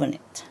proven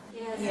it.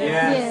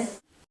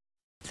 Yes.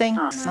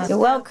 Thanks. You're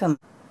welcome.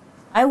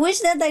 I wish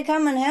that they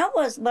come and help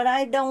us, but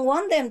I don't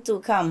want them to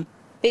come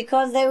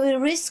because they will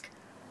risk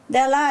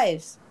their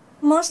lives.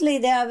 Mostly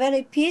they are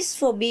very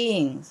peaceful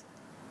beings.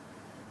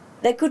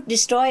 They could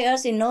destroy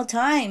us in no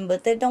time,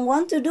 but they don't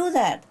want to do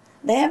that.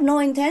 They have no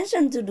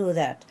intention to do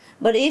that.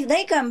 But if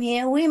they come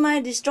here, we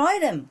might destroy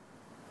them.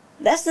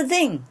 That's the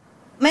thing.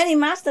 Many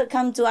masters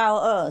come to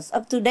our earth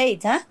up to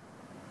date, huh?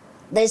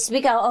 They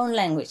speak our own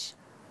language.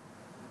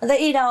 They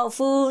eat our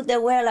food, they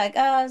wear like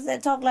us, they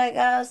talk like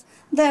us,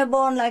 they're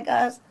born like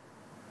us.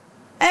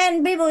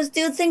 And people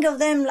still think of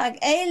them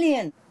like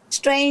alien,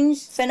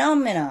 strange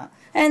phenomena,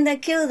 and they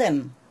kill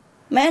them.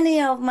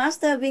 Many of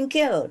masters have been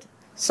killed.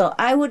 So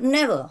I would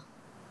never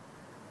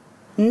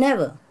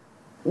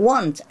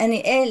want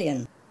any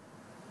alien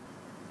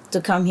to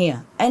come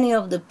here. Any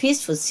of the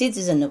peaceful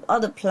citizens of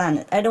other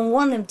planets. I don't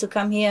want them to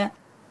come here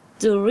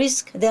to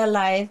risk their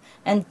life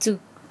and to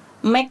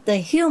make the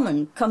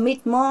human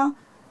commit more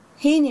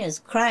heinous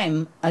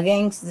crime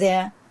against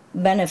their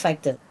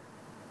benefactor.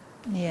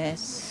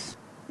 Yes.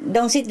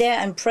 Don't sit there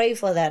and pray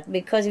for that,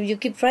 because if you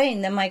keep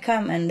praying, they might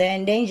come and they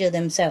endanger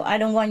themselves. I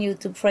don't want you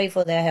to pray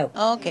for their help.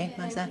 Okay,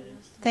 Master.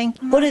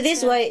 Thank you. Put it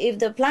this way, if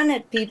the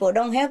planet people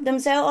don't help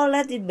themselves, or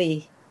let it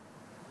be.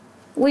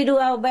 We do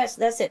our best,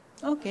 that's it.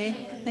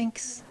 Okay,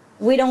 thanks.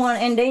 We don't want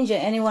to endanger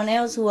anyone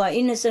else who are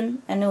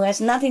innocent and who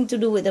has nothing to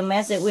do with the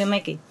mess that we're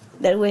making,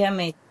 that we have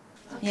made.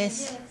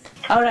 Yes.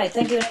 All right,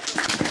 thank you.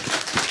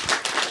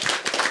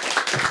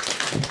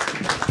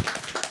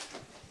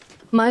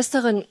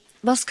 Meisterin,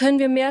 was können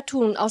wir mehr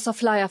tun, außer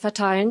Flyer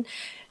verteilen?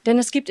 Denn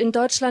es gibt in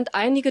Deutschland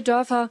einige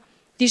Dörfer,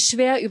 die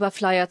schwer über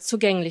Flyer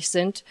zugänglich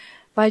sind,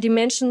 weil die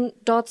Menschen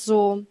dort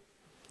so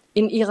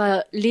in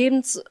ihrer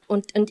Lebens-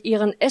 und in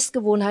ihren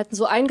Essgewohnheiten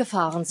so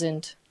eingefahren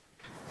sind.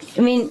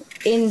 You mean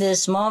in the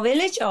small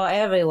village or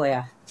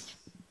everywhere?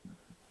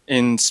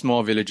 In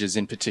small villages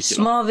in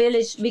particular. Small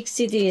village, big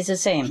city is the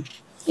same.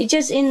 It's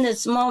just in the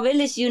small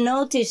village you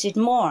notice it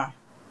more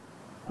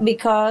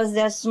because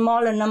there's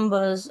smaller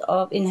numbers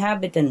of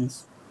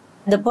inhabitants.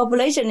 The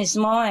population is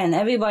small and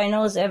everybody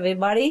knows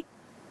everybody.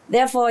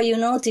 Therefore, you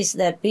notice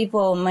that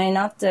people may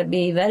not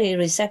be very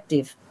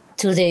receptive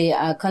to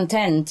the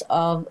content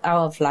of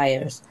our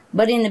flyers.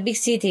 But in the big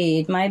city,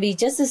 it might be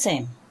just the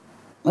same.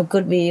 It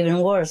could be even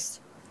worse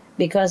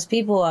because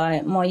people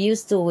are more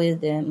used to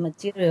with the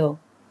material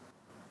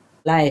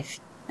life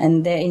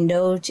and they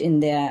indulge in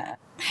their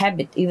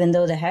habit, even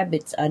though the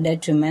habits are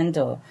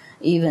detrimental.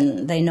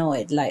 Even they know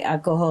it, like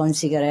alcohol and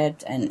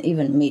cigarette and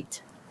even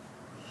meat.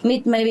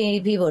 Meat, maybe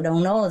people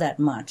don't know that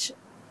much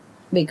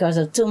because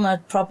of too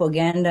much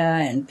propaganda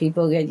and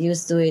people get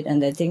used to it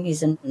and they think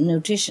it's a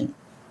nutrition,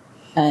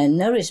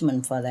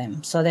 nourishment for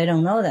them. So they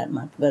don't know that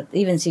much. But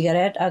even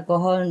cigarette,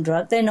 alcohol and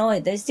drug, they know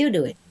it. They still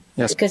do it.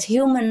 Yes. Because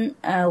human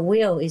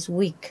will is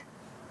weak.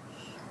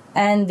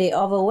 And the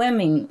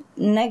overwhelming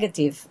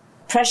negative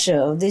pressure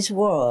of this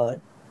world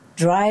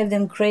drive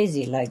them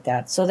crazy like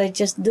that. So they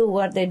just do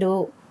what they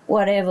do,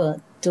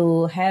 whatever,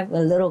 to have a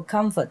little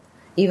comfort,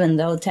 even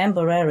though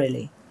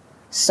temporarily.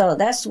 So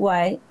that's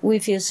why we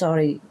feel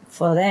sorry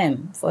for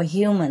them, for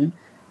human,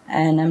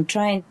 and I'm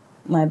trying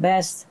my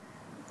best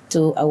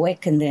to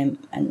awaken them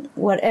in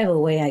whatever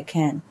way I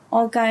can.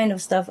 All kind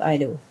of stuff I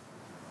do.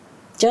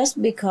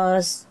 Just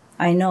because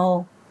I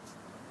know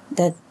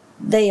that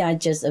they are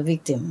just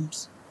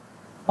victims.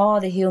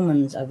 All the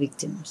humans are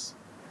victims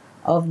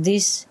of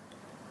this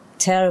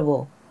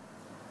terrible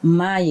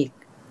magic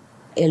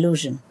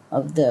illusion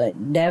of the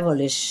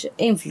devilish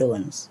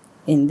influence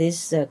in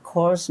this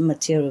coarse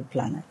material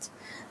planet.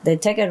 They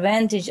take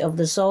advantage of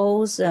the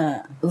soul's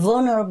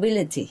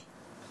vulnerability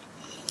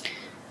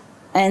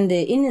and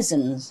the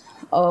innocence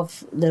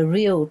of the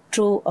real,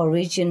 true,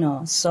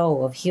 original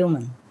soul of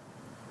human.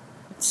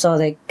 So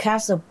they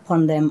cast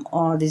upon them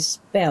all these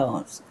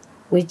spells,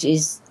 which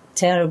is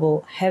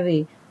terrible,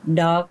 heavy,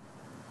 dark,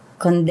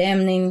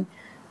 condemning,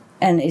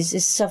 and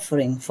is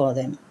suffering for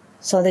them.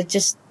 So they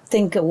just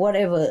think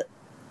whatever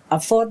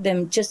afford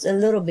them just a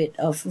little bit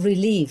of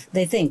relief,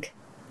 they think,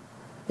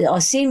 or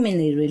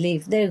seemingly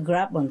relief, they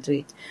grab onto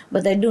it.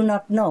 But they do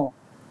not know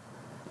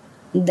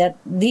that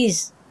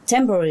this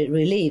temporary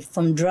relief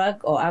from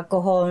drug or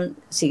alcohol,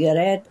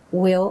 cigarette,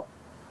 will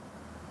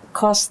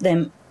cost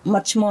them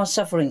much more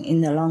suffering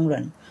in the long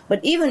run. But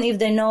even if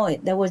they know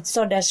it, they were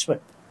so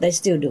desperate, they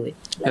still do it,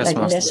 yes, like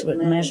Master. desperate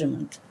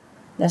measurement.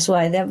 That's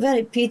why they're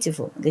very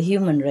pitiful, the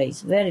human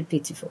race, very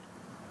pitiful.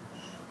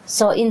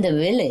 So in the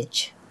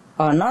village,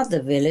 or not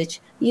the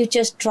village, you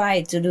just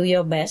try to do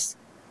your best.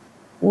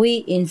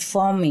 We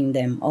informing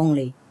them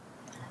only.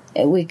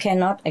 We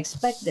cannot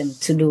expect them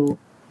to do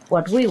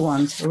what we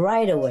want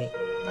right away.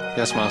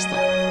 Yes,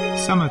 Master.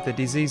 Some of the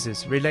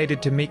diseases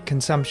related to meat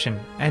consumption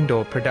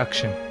and/or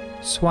production: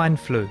 swine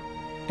flu,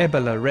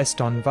 Ebola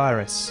reston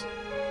virus.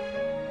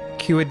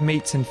 Cured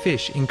meats and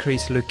fish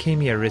increase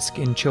leukemia risk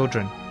in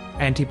children.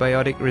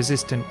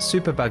 Antibiotic-resistant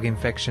superbug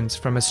infections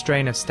from a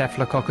strain of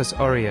Staphylococcus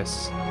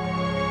aureus.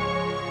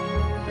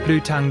 Blue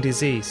tongue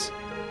disease,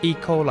 E.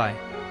 coli,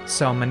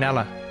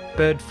 salmonella,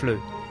 bird flu,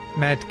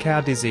 mad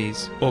cow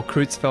disease or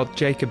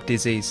Creutzfeldt-Jakob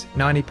disease,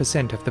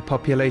 90% of the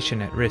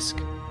population at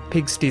risk.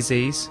 Pig's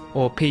disease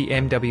or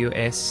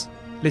PMWS,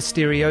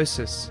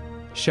 listeriosis,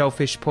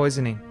 shellfish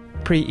poisoning,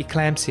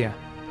 preeclampsia,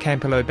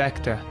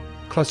 Campylobacter,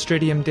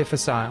 Clostridium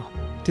difficile,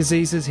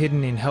 diseases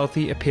hidden in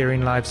healthy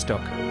appearing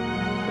livestock.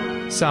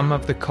 Some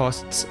of the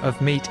costs of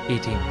meat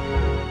eating: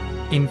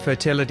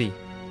 infertility,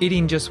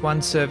 Eating just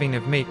one serving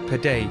of meat per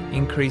day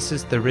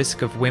increases the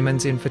risk of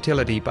women's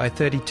infertility by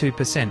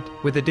 32%,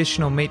 with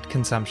additional meat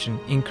consumption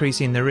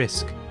increasing the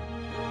risk.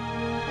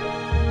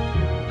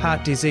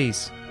 Heart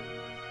disease.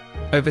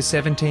 Over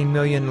 17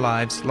 million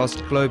lives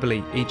lost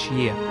globally each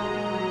year.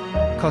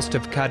 Cost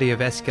of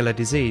cardiovascular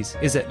disease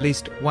is at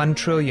least $1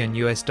 trillion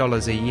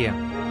a year.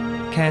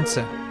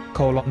 Cancer.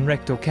 Colon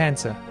rectal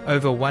cancer.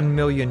 Over 1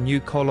 million new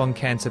colon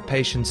cancer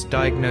patients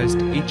diagnosed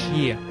each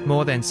year,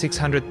 more than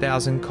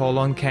 600,000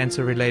 colon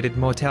cancer-related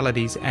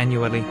mortalities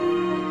annually.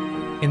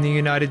 In the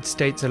United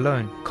States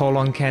alone,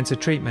 colon cancer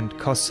treatment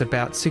costs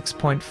about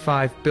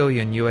 $6.5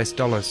 billion.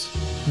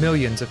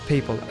 Millions of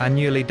people are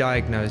newly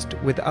diagnosed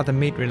with other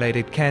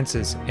meat-related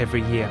cancers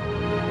every year.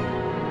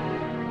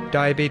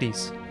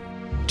 Diabetes.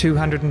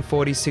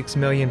 246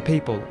 million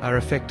people are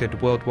affected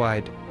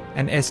worldwide.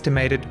 An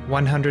estimated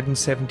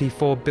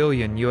 $174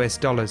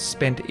 billion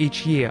spent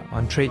each year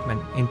on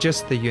treatment in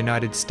just the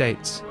United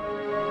States.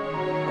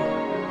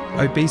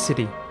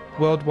 Obesity.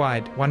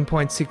 Worldwide,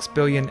 1.6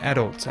 billion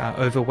adults are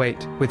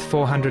overweight, with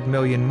 400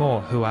 million more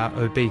who are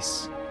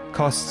obese.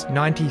 Costs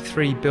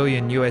 $93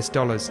 billion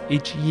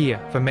each year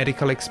for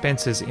medical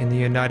expenses in the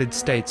United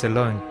States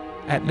alone.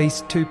 At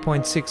least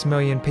 2.6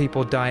 million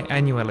people die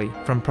annually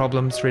from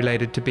problems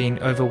related to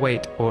being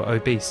overweight or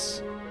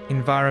obese.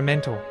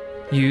 Environmental.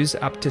 Use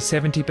up to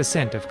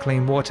 70% of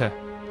clean water.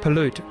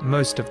 Pollute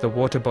most of the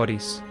water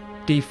bodies.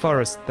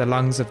 Deforest the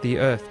lungs of the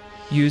earth.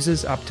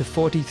 Uses up to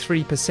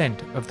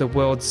 43% of the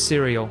world's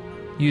cereal.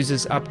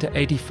 Uses up to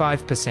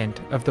 85%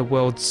 of the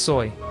world's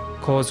soy.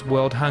 Cause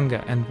world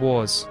hunger and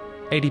wars.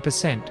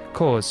 80%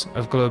 cause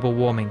of global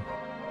warming.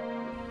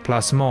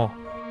 Plus more.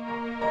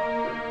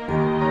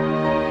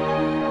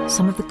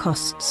 Some of the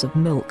costs of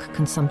milk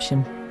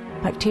consumption.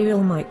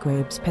 Bacterial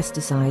microbes,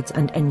 pesticides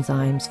and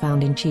enzymes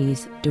found in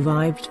cheese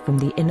derived from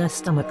the inner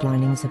stomach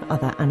linings of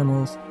other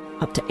animals.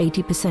 Up to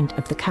 80%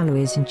 of the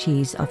calories in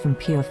cheese are from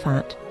pure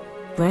fat.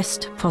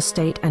 Breast,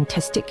 prostate and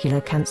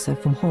testicular cancer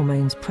from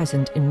hormones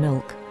present in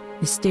milk.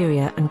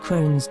 Listeria and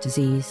Crohn's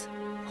disease.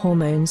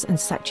 Hormones and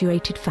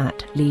saturated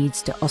fat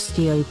leads to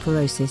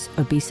osteoporosis,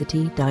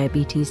 obesity,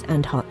 diabetes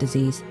and heart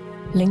disease.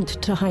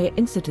 Linked to higher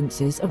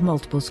incidences of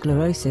multiple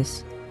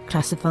sclerosis.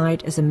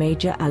 Classified as a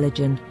major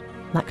allergen.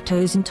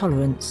 Lactose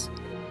intolerance.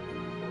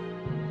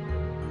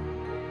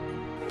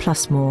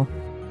 Plus more.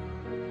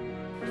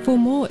 For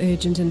more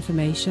urgent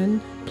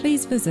information,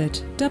 please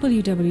visit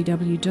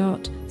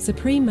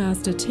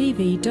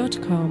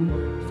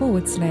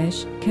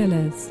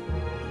www.suprememastertv.com/killers.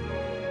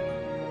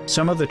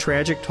 Some of the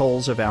tragic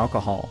tolls of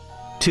alcohol.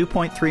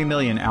 2.3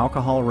 million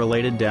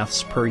alcohol-related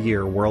deaths per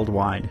year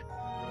worldwide.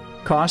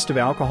 Cost of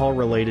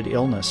alcohol-related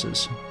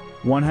illnesses.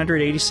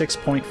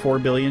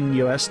 $186.4 billion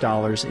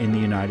in the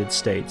United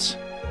States.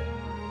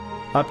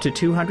 Up to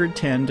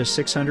 $210 to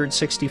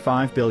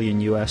 $665 billion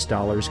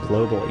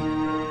globally.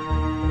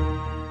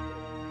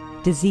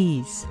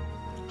 Disease.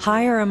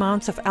 Higher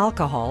amounts of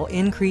alcohol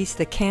increase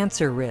the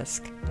cancer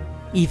risk.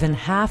 Even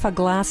half a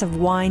glass of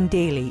wine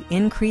daily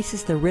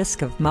increases the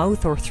risk of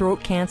mouth or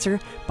throat cancer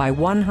by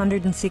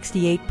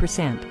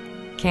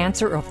 168%.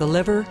 Cancer of the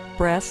liver,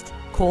 breast,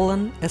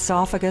 colon,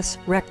 esophagus,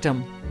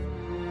 rectum.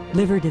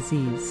 Liver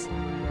disease.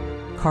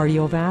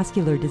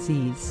 Cardiovascular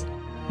disease.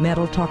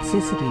 Metal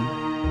toxicity.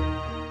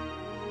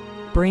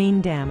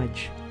 Brain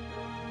damage.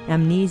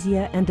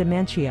 Amnesia and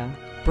dementia.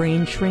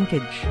 Brain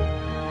shrinkage.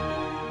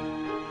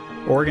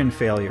 Organ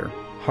failure.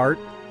 Heart,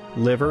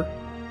 liver,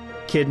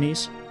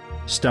 kidneys,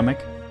 stomach,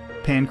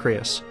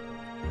 pancreas,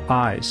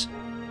 eyes.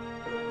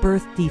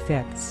 Birth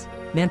defects,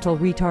 mental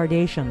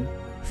retardation,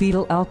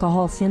 fetal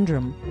alcohol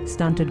syndrome,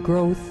 stunted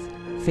growth,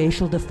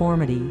 facial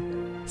deformity,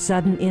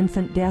 sudden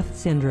infant death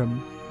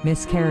syndrome,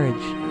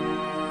 miscarriage.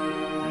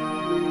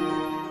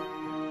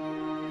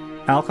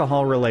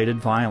 Alcohol-related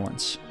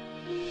violence.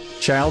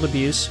 Child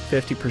abuse,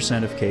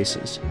 50% of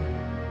cases.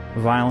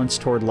 Violence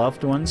toward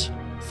loved ones,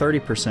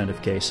 30%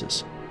 of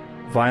cases.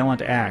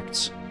 Violent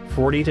acts,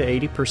 40 to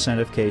 80%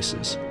 of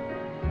cases.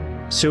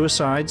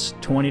 Suicides,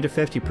 20 to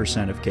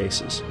 50% of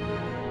cases.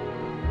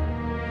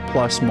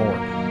 Plus more.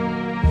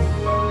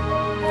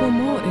 For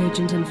more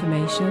urgent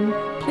information,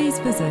 please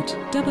visit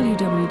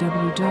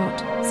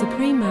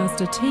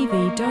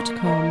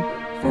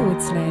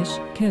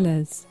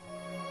www.suprememastertv.com/killers.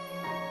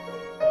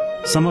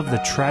 Some of the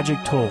tragic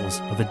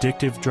tolls of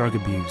addictive drug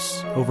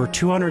abuse. Over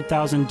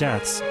 200,000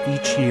 deaths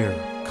each year.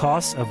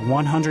 Costs of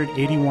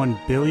 $181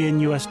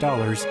 billion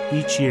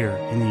each year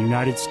in the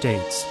United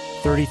States.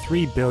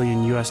 $33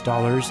 billion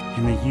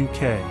in the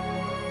UK.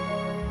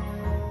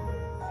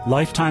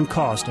 Lifetime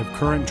cost of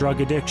current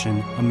drug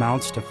addiction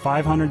amounts to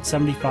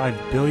 $575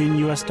 billion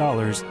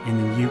in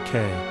the UK.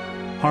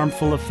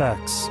 Harmful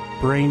effects: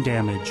 brain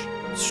damage,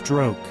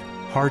 stroke,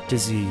 heart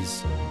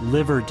disease,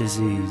 liver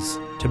disease,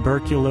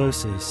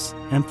 tuberculosis,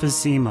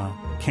 emphysema,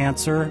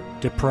 cancer,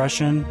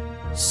 depression,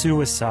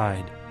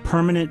 suicide,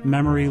 permanent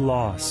memory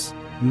loss,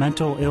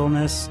 mental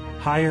illness,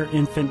 higher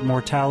infant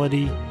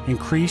mortality,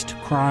 increased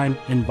crime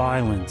and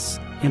violence,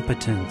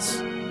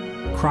 impotence.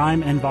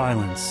 Crime and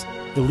violence,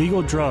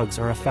 illegal drugs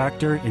are a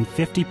factor in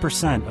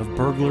 50% of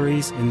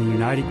burglaries in the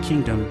United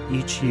Kingdom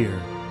each year.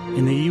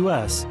 In the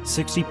U.S.,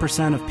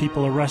 60% of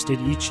people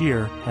arrested each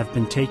year have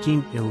been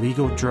taking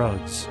illegal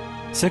drugs.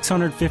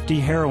 650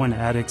 heroin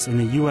addicts in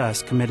the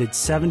U.S. committed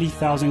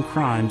 70,000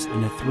 crimes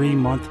in a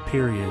 3-month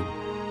period.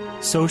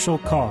 Social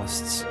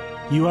costs.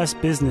 U.S.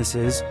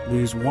 businesses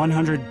lose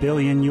 $100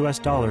 billion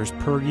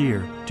per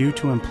year due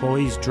to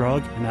employees'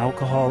 drug and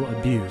alcohol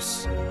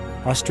abuse.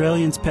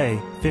 Australians pay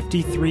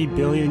 $53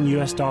 billion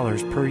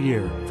per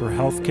year for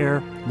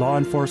healthcare, law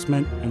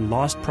enforcement, and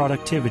lost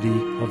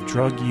productivity of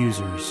drug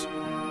users.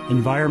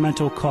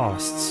 Environmental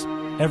costs.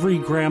 Every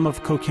gram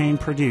of cocaine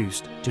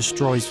produced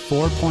destroys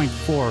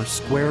 4.4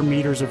 square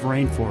meters of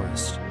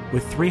rainforest,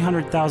 with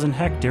 300,000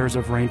 hectares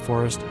of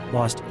rainforest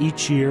lost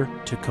each year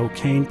to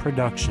cocaine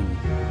production.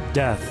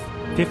 Death.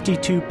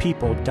 52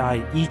 people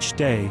die each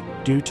day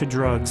due to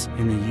drugs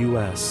in the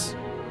U.S.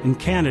 In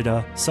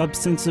Canada,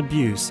 substance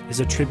abuse is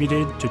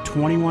attributed to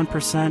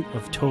 21%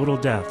 of total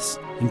deaths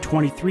and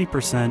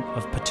 23%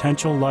 of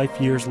potential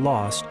life years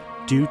lost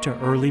due to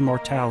early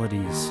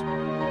mortalities.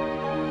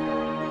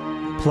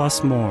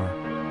 Plus more.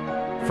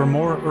 For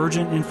more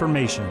urgent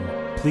information,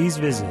 please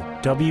visit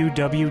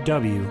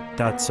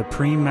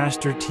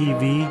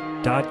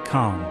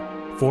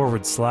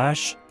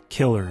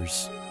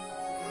www.suprememastertv.com/killers.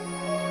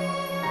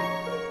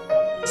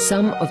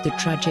 Some of the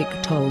tragic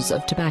tolls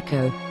of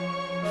tobacco.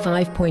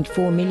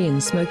 5.4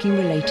 million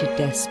smoking-related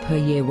deaths per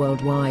year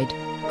worldwide.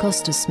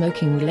 Cost of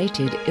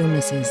smoking-related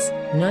illnesses.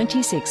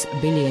 $96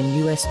 billion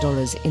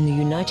in the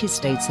United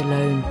States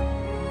alone.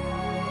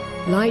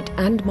 Light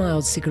and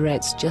mild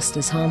cigarettes just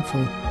as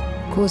harmful.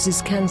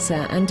 Causes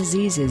cancer and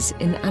diseases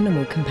in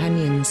animal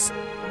companions.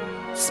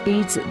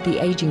 Speeds the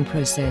aging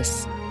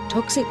process.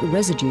 Toxic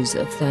residues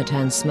of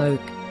third-hand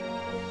smoke.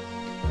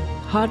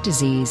 Heart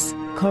disease,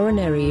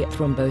 coronary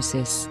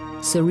thrombosis,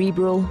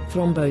 cerebral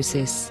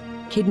thrombosis,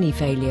 kidney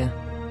failure.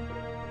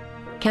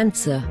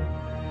 Cancer,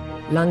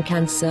 lung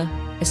cancer,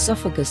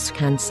 esophagus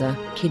cancer,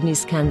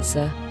 kidneys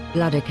cancer,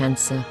 bladder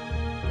cancer.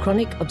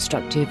 Chronic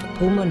obstructive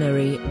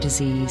pulmonary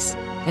disease,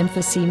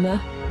 emphysema,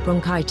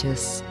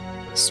 bronchitis.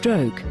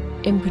 Stroke,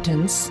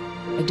 impotence,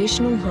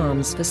 additional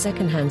harms for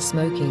secondhand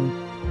smoking,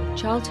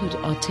 childhood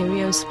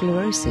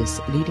arteriosclerosis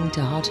leading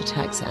to heart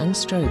attacks and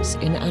strokes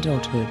in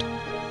adulthood,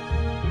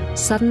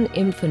 sudden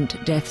infant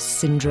death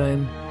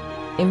syndrome,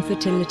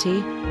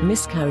 infertility,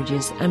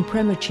 miscarriages and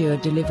premature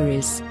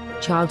deliveries,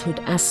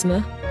 childhood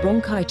asthma,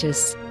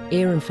 bronchitis,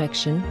 ear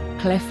infection,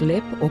 cleft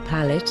lip or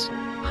palate,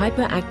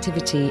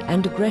 hyperactivity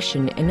and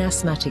aggression in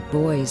asthmatic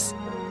boys,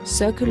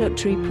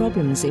 circulatory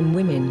problems in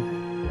women.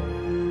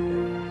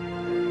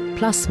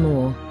 Plus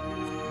more.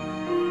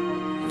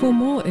 For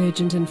more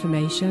urgent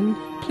information,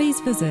 please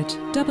visit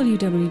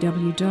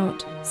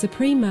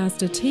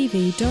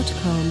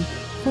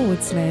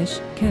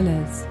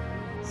www.suprememastertv.com/killers.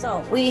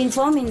 So we're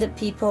informing the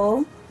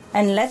people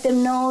and let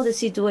them know the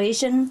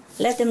situation,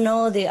 let them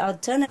know the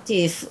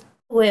alternative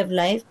way of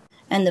life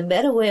and the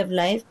better way of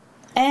life,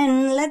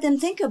 and let them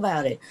think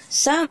about it.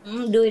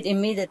 Some do it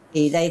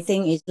immediately. They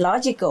think it's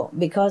logical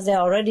because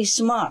they're already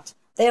smart.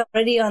 They're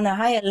already on a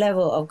higher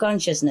level of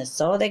consciousness,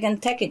 so they can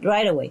take it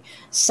right away.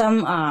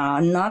 Some are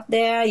not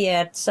there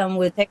yet, some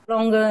will take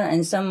longer,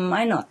 and some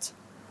might not.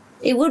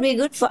 It would be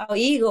good for our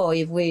ego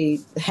if we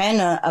hand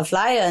a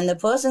flyer and the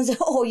person says,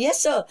 "Oh,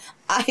 yes, sir,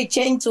 I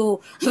changed to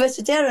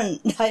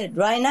vegetarian diet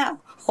right now."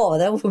 Oh,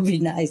 that would be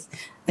nice.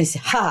 I say,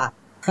 ha,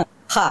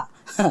 ha,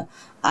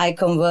 I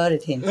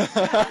converted him.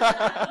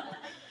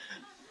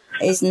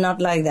 It's not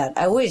like that.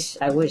 I wish.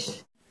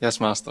 Yes,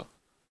 Master.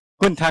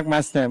 Guten Tag,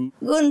 Master.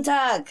 Guten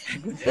Tag.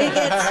 Wie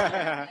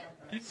geht's?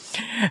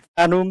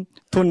 Warum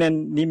tun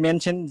die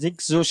Menschen sich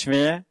so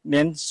schwer,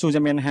 den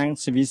Zusammenhang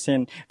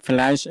zwischen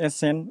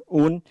Fleischessen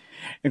und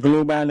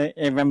globaler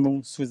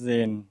Erwärmung zu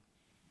sehen?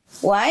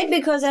 Why?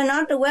 Because they're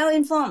not well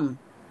informed.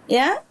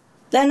 Yeah?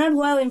 They're not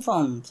well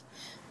informed.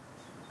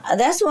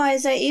 That's why I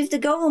say if the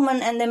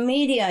government and the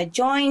media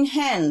join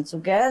hands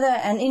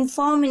together and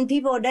informing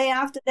people day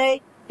after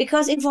day,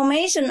 because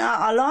information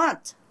are a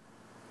lot.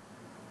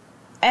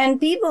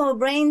 And people's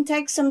brain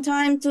takes some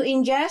time to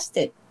ingest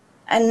it.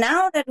 And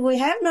now that we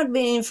have not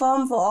been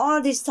informed for all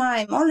this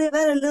time, only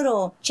very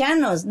little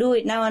channels do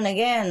it now and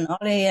again.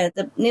 Only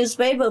the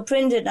newspaper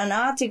printed an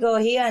article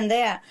here and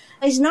there.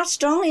 It's not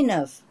strong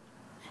enough.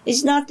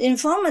 It's not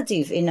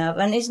informative enough.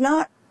 And it's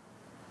not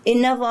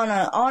enough on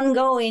an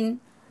ongoing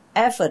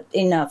effort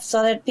enough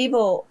so that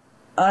people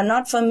are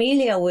not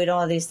familiar with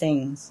all these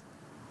things.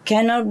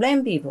 Cannot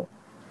blame people.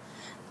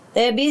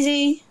 They're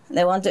busy.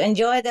 They want to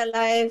enjoy their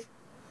life.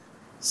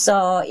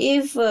 So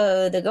if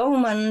the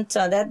government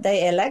that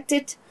they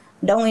elected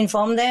don't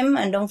inform them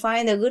and don't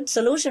find a good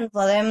solution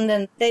for them,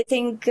 then they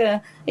think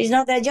it's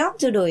not their job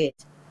to do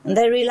it. And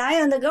they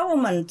rely on the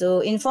government to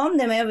inform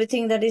them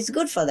everything that is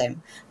good for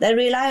them. They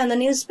rely on the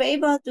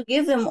newspaper to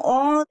give them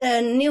all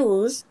the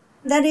news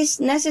that is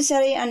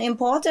necessary and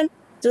important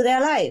to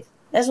their life.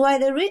 That's why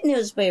they read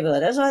newspaper.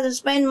 That's why they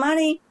spend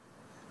money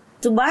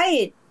to buy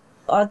it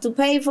or to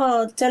pay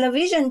for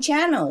television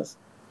channels.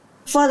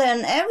 For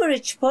an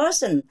average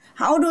person,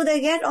 how do they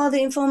get all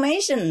the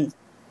information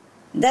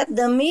that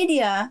the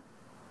media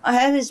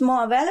is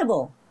more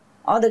available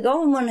or the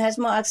government has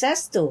more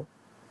access to?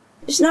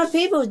 It's not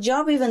people's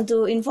job even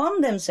to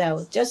inform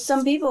themselves. Just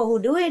some people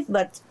who do it,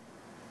 but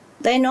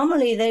they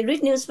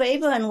read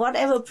newspaper and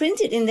whatever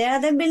printed in there,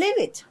 they believe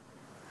it.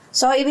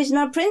 So if it's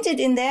not printed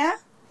in there,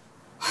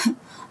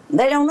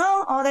 they don't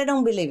know or they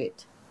don't believe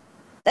it.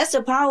 That's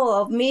the power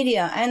of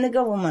media and the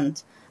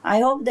government. I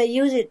hope they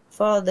use it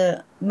for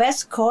the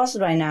best cause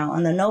right now,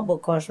 on the noble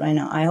cause right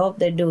now. I hope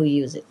they do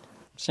use it.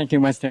 Thank you,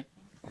 Master.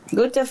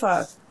 Good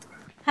effort.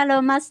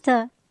 Hello,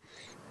 Master.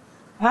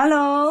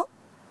 Hello.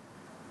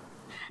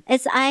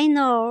 As I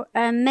know,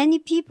 many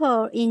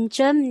people in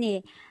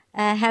Germany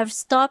have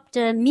stopped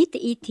meat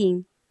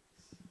eating.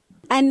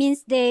 I mean,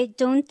 they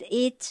don't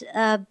eat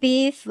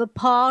beef,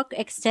 pork,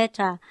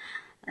 etc.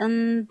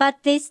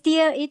 But they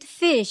still eat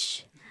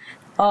fish.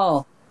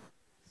 Oh.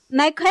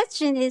 My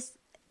question is,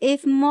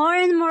 if more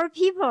and more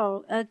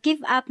people give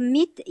up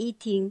meat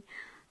eating,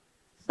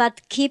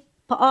 but keep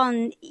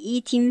on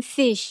eating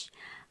fish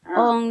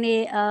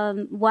only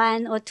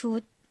 1 or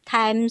 2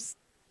 times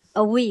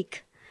a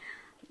week,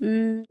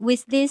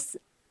 with this,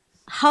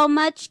 how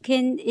much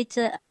can it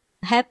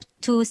help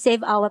to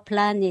save our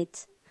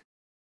planet?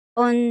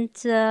 And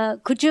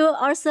could you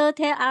also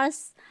tell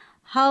us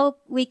how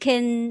we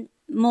can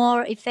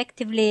more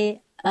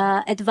effectively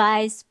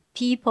advise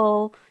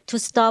people to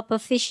stop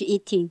fish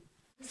eating?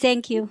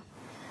 Thank you.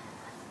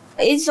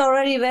 It's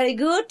already very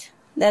good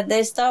that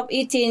they stop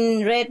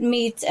eating red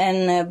meat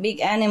and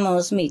big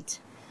animals' meat.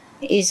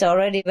 It's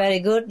already very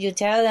good. You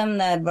tell them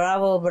that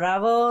bravo,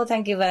 bravo,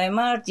 thank you very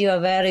much. You are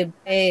very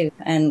brave.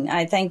 And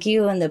I thank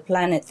you and the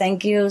planet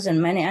thank yous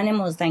and many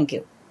animals thank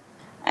you.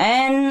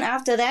 And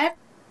after that,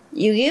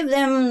 you give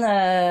them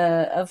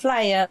a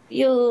flyer.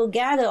 You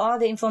gather all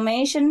the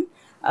information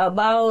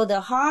about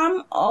the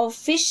harm of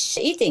fish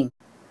eating.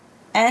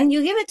 And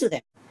you give it to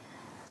them.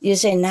 You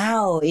say,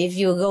 now, if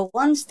you go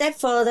one step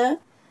further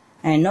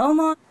and no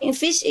more in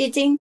fish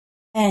eating,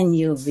 and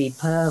you'll be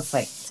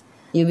perfect.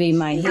 You'll be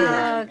my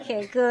hero.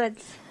 Okay, good.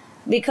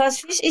 Because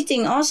fish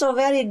eating also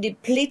very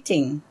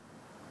depleting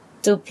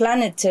to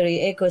planetary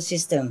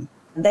ecosystem.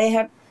 They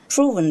have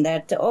proven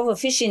that the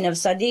overfishing of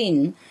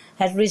sardine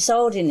has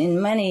resulted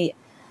in many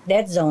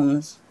dead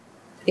zones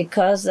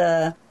because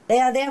they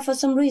are there for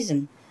some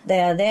reason. They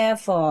are there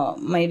for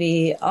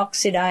maybe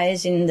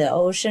oxidizing the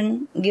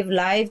ocean, give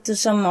life to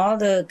some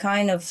other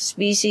kind of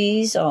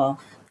species or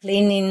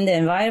cleaning the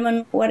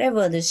environment,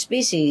 whatever the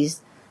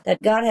species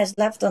that God has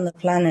left on the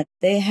planet.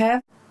 They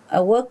have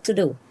a work to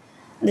do.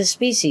 The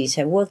species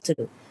have work to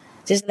do.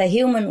 Just like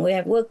humans, we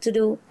have work to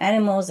do.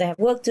 Animals, they have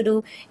work to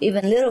do.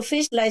 Even little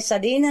fish like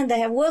sardine, they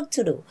have work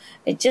to do.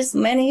 It's just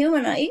many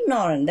humans are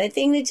ignorant. They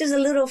think it's just a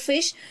little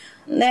fish.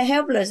 They're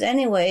helpless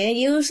anyway,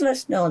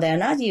 useless. No, they're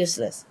not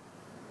useless.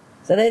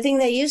 So they think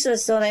they're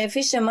useless, so they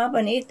fish them up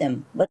and eat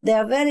them. But they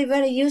are very,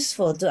 very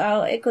useful to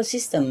our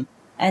ecosystem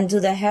and to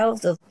the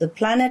health of the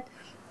planet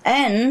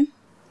and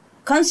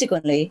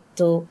consequently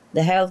to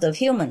the health of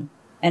human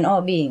and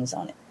all beings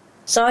on it.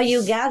 So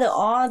you gather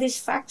all these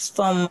facts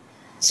from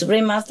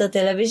Supreme Master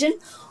Television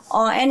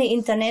or any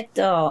internet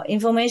or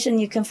information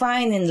you can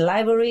find in the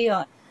library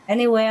or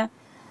anywhere,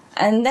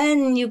 and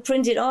then you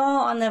print it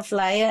all on a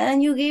flyer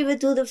and you give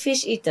it to the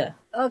fish eater.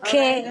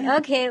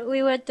 Okay,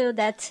 we will do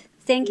that.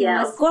 Thank you.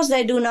 Yeah, of course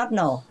they do not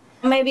know.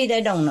 Maybe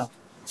they don't know.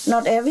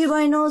 Not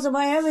everybody knows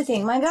about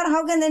everything. My God,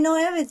 how can they know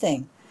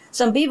everything?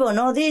 Some people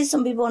know this,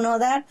 some people know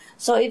that.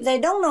 So if they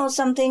don't know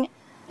something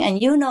and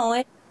you know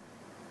it,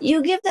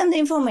 you give them the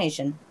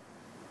information.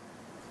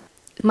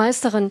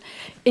 Meisterin,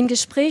 in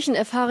Gesprächen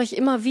erfahre ich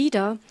immer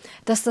wieder,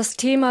 dass das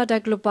Thema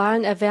der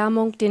globalen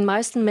Erwärmung den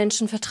meisten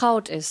Menschen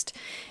vertraut ist.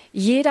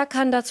 Jeder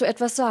kann dazu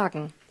etwas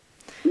sagen.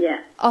 Yeah.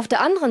 Auf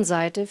der anderen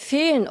Seite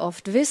fehlen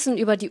oft Wissen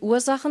über die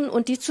Ursachen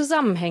und die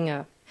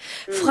Zusammenhänge.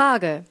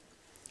 Frage,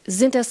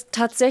 sind es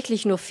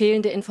tatsächlich nur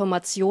fehlende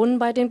Informationen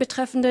bei den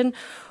Betreffenden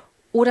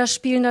oder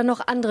spielen da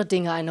noch andere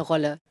Dinge eine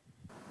Rolle?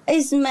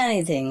 It's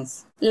many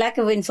things. Lack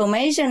of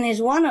information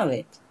is one of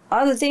it.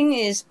 Other thing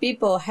is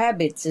people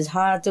habits is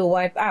hard to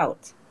wipe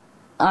out.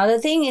 Other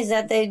thing is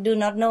that they do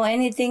not know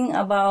anything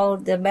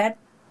about the bad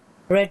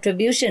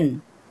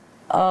retribution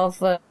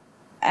of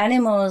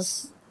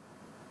animals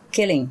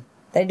killing.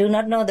 They do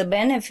not know the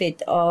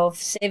benefit of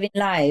saving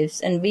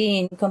lives and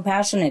being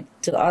compassionate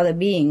to other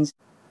beings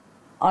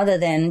other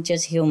than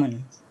just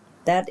humans.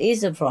 That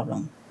is a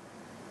problem.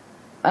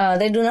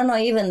 They do not know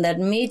even that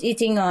meat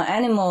eating or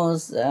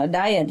animals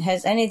diet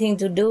has anything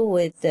to do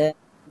with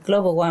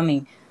global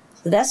warming.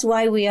 So that's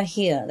why we are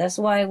here. That's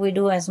why we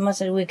do as much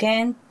as we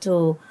can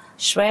to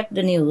spread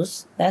the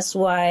news. That's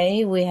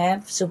why we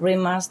have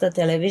Supreme Master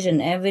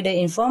Television every day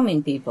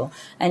informing people.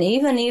 And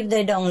even if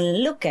they don't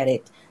look at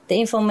it, the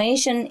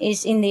information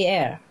is in the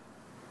air.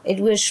 It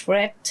will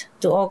spread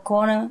to all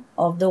corners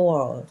of the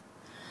world.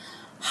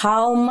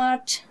 How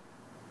much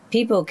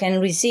people can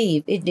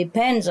receive, it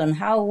depends on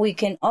how we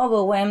can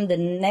overwhelm the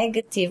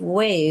negative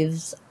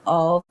waves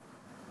of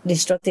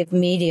destructive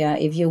media,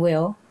 if you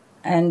will,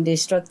 and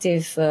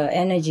destructive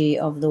energy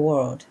of the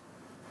world.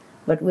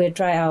 But we'll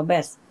try our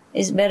best.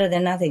 It's better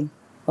than nothing.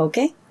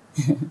 Okay?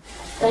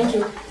 Thank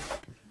you.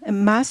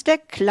 Master,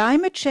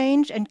 climate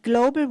change and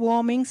global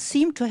warming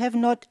seem to have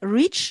not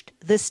reached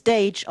the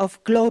stage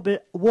of global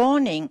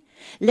warning,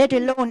 let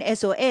alone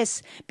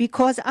SOS,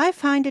 because I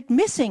find it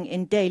missing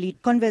in daily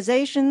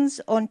conversations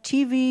on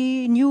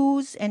TV,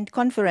 news, and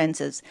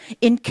conferences.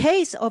 In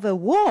case of a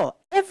war,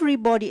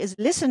 everybody is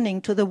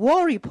listening to the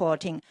war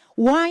reporting.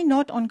 Why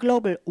not on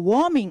global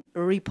warming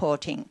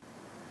reporting?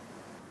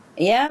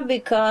 Yeah,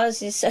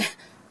 because it's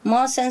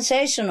more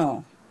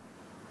sensational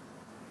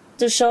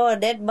to show a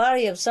dead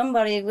body of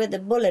somebody with a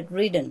bullet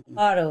ridden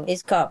part of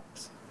his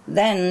corpse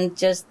than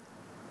just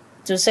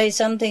to say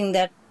something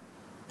that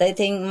they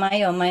think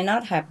might or might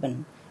not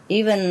happen.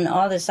 Even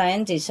all the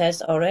scientists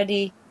has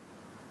already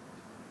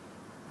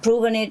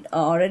proven it, or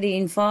already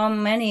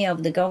informed many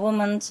of the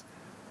governments.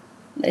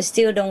 They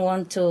still don't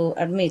want to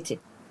admit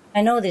it.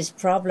 I know this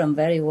problem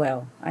very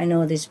well. I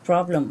know this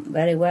problem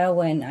very well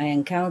when I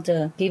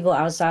encounter people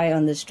outside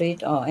on the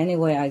street or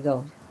anywhere I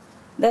go.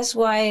 That's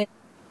why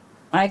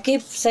I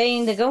keep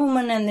saying the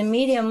government and the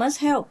media must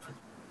help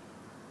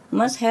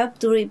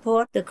to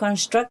report the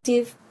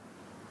constructive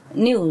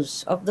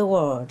news of the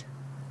world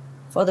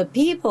for the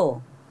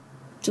people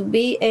to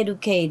be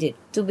educated,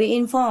 to be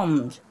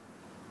informed,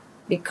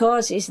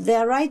 because it's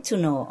their right to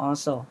know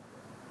also.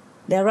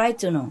 Their right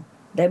to know.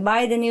 They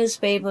buy the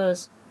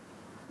newspapers,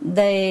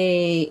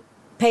 they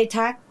pay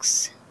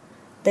tax,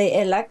 they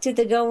elected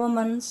the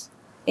governments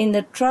in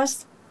the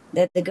trust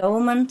that the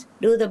government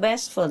do the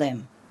best for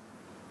them,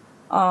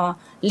 or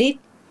lead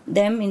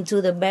them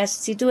into the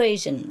best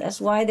situation. That's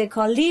why they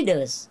call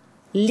leaders.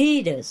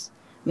 Leaders.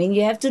 I mean,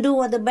 you have to do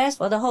what the best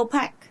for the whole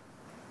pack.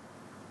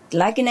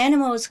 Like in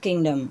animals'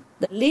 kingdom,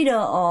 the leader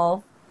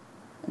of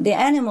the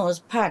animals'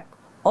 pack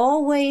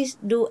always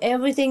do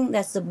everything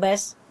that's the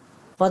best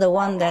for the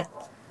one that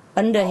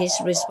under his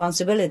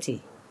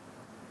responsibility.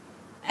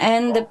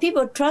 And the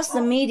people trust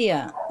the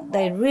media.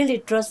 They really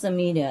trust the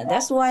media.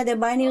 That's why they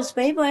buy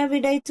newspaper every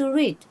day to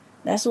read.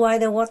 That's why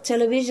they watch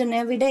television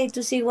every day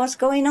to see what's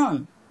going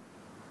on.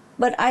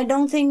 But I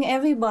don't think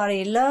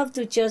everybody loves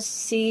to just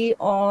see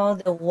all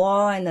the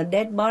war and the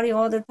dead body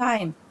all the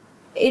time.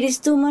 It is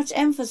too much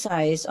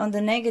emphasis on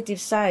the negative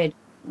side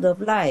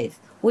of life.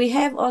 We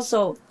have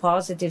also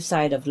positive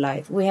side of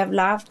life. We have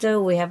laughter,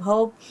 we have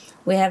hope,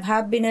 we have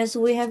happiness,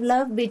 we have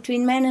love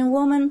between man and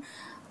woman.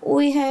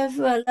 We have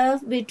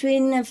love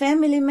between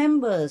family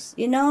members,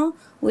 you know.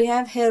 We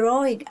have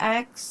heroic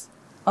acts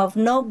of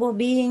noble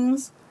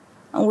beings.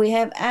 And we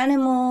have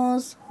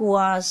animals who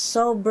are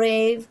so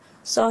brave,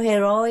 so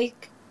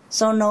heroic,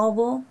 so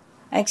noble,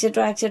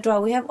 etc., etc.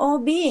 We have all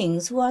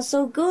beings who are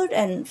so good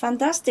and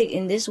fantastic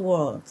in this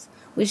world.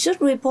 We should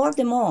report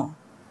them all,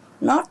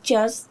 not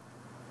just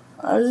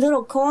a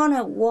little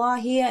corner war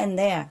here and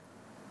there.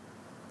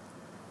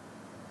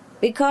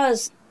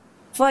 Because,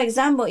 for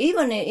example,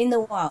 even in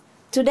the war,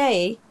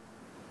 today,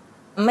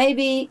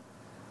 maybe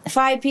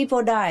 5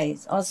 people died,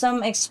 or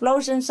some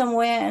explosion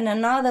somewhere, and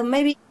another,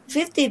 maybe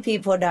 50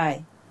 people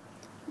die.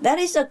 That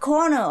is a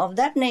corner of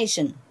that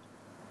nation,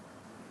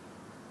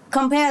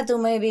 compared to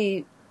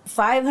maybe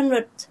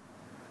 500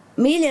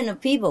 million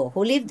of people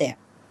who live there.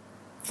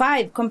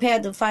 5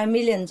 compared to 5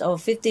 million or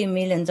 50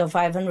 million or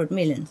 500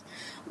 million.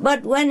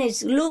 But when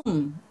it's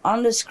loom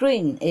on the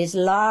screen, it's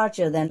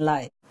larger than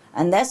life.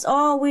 And that's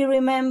all we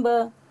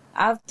remember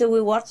after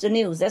we watch the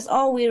news. That's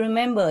all we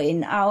remember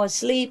in our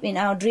sleep, in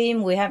our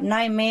dream. We have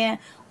nightmare,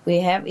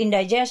 we have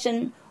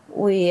indigestion,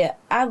 we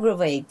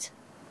aggravate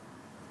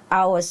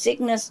our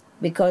sickness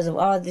because of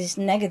all this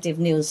negative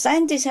news.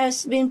 Scientists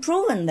has been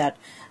proven that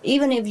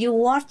even if you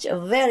watch a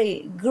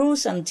very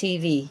gruesome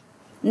TV,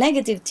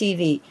 negative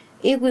TV,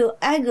 it will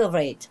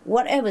aggravate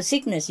whatever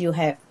sickness you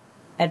have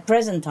at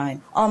present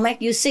time, or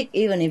make you sick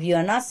even if you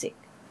are not sick,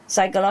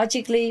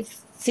 psychologically,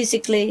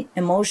 physically,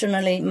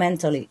 emotionally,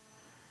 mentally.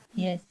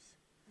 Yes.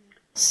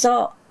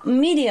 So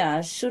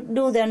media should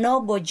do their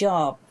noble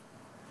job,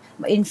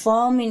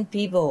 informing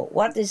people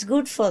what is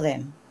good for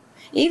them.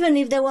 Even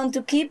if they want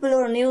to keep a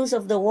little news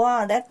of the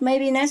war, that may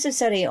be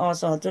necessary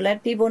also to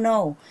let people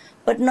know,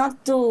 but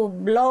not to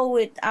blow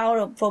it out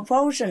of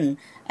proportion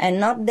and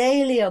not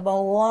daily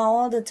about war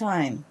all the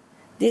time.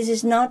 This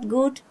is not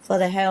good for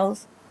the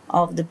health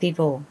of the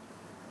people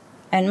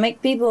and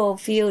make people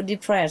feel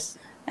depressed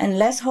and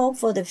less hope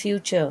for the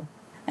future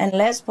and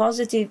less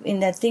positive in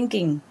their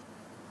thinking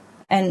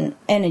and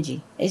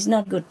energy. It's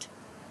not good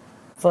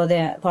for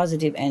their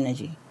positive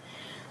energy.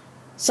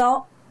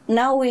 So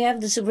now we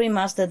have the Supreme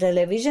Master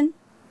Television.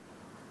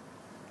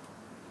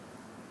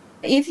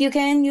 If you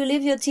can, you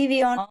leave your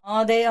TV on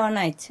all day or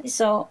night.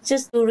 So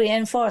just to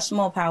reinforce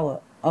more power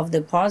of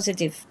the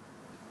positive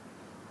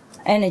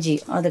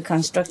energy or the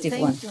constructive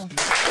one. Thank you.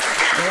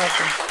 You're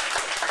welcome.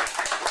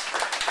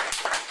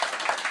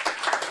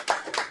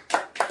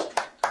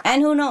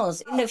 And who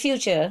knows, in the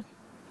future,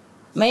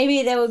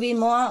 maybe there will be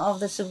more of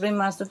the Supreme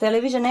Master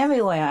Television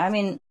everywhere. I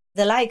mean,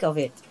 the like of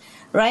it.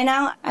 Right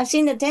now, I've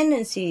seen the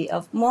tendency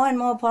of more and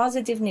more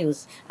positive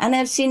news, and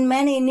I've seen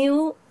many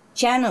new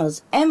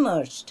channels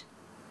emerged,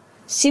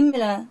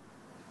 similar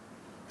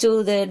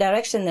to the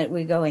direction that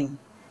we're going.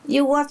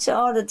 You watch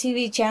all the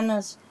TV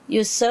channels,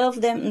 you surf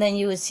them, then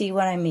you will see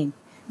what I mean.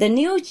 The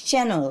new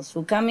channels who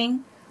are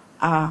coming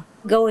are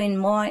going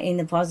more in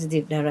a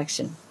positive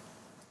direction.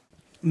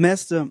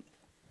 Master,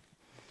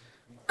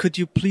 could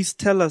you please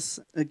tell us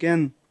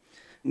again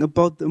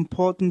about the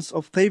importance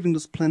of saving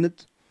this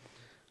planet,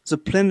 the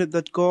planet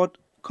that God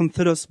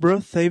considers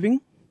worth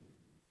saving?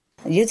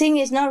 You think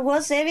it's not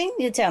worth saving?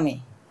 You tell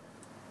me.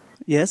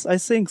 Yes, I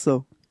think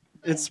so.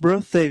 It's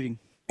worth saving.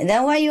 And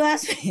then why you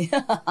ask me?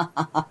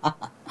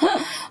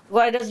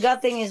 Why does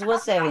God think it's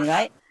worth saving,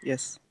 right?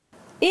 Yes.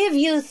 If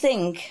you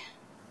think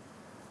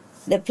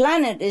the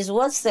planet is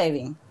worth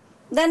saving,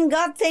 then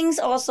God thinks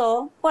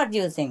also what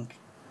you think.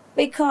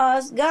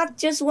 Because God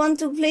just wants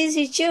to please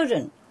his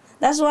children.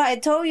 That's why I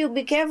told you,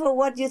 be careful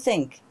what you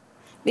think.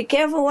 Be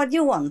careful what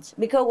you want.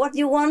 Because what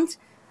you want,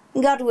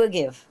 God will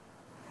give.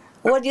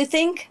 What you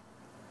think,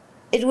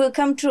 it will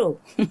come true.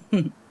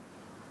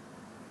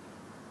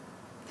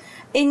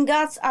 In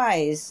God's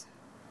eyes,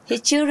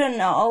 his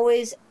children are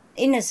always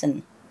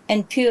innocent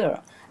and pure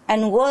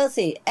and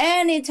worthy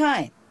any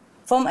time,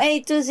 from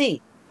A to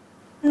Z,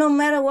 no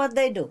matter what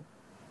they do.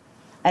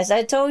 As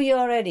I told you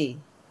already,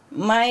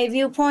 my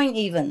viewpoint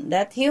even,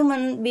 that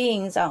human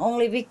beings are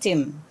only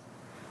victims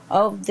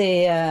of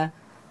the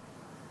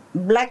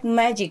black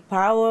magic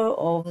power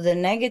of the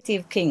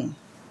negative king,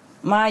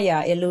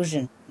 Maya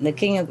illusion, the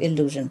king of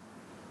illusion.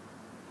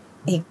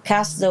 He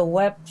casts the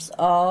webs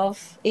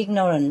of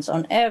ignorance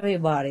on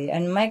everybody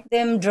and make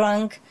them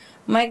drunk,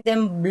 make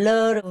them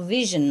blurred of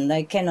vision.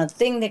 They cannot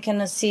think, they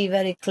cannot see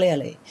very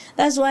clearly.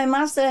 That's why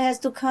Master has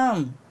to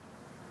come.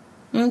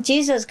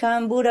 Jesus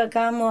come, Buddha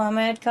come,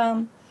 Muhammad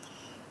come,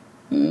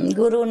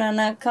 Guru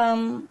Nanak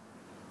come,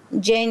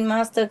 Jain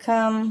Master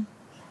come,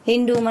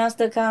 Hindu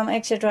Master come,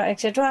 etc.,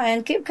 etc.,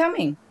 and keep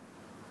coming.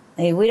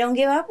 We don't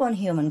give up on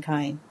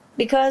humankind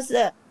because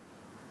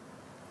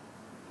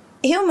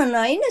humans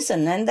are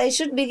innocent and they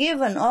should be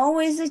given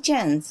always a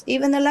chance,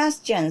 even the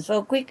last chance for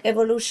a quick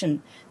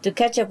evolution to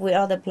catch up with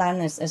other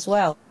planets as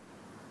well.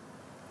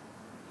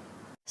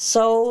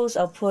 Souls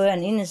are pure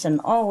and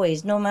innocent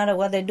always, no matter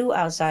what they do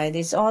outside.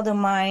 It's all the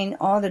mind,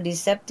 all the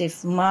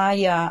deceptive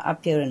Maya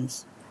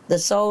appearance. The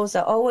souls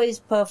are always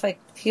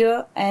perfect,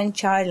 pure and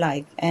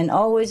childlike, and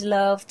always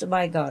loved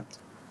by God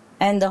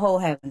and the whole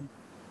heaven.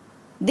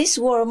 This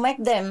world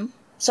makes them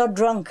so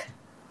drunk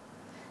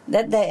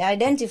that they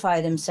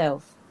identify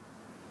themselves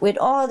with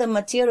all the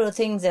material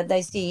things that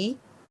they see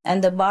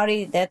and the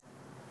body that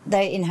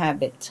they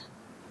inhabit.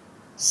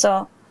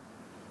 So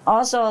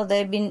also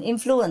they've been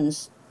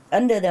influenced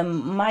under the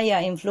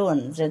Maya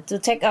influence to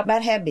take up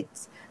bad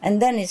habits,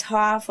 and then it's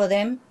hard for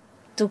them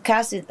to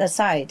cast it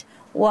aside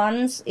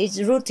once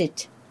it's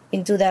rooted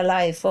into their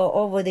life for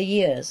over the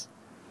years.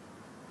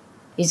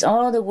 It's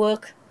all the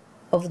work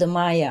of the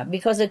Maya,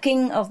 because the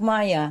king of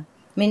Maya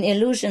means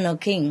illusional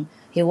king.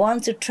 He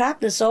wants to trap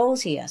the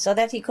souls here so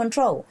that he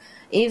control.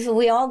 If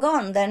we are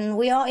gone, then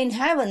we are in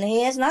heaven.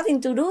 He has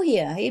nothing to do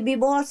here. He'll be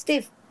bored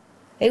stiff.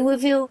 He will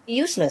feel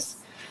useless.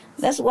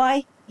 That's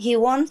why he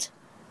wants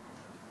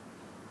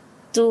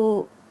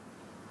to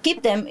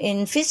keep them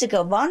in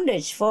physical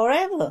bondage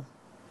forever,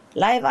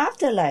 life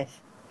after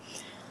life.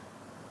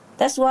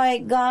 That's why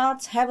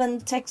God's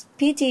heaven takes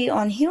pity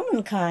on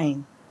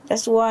humankind.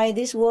 That's why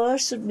this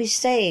world should be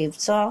saved,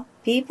 so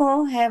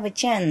people have a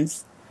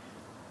chance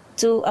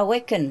to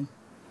awaken,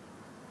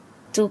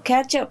 to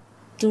catch up,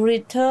 to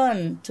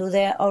return to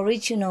their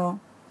original,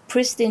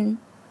 pristine,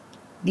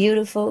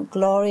 beautiful,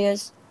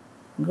 glorious,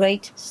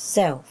 great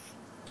self.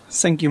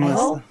 Thank you,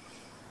 Master.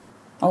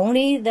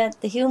 Only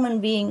that the human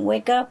being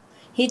wake up,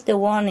 hit the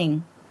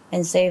warning,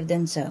 and save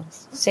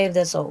themselves, save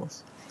their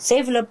souls.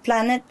 Save the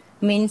planet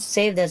means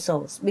save their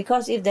souls.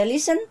 Because if they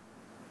listen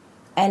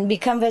and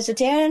become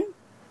vegetarian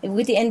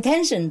with the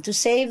intention to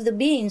save the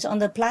beings on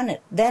the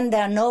planet, then they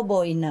are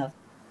noble enough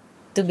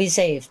to be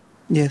saved.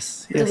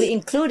 Yes, yes. To be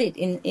included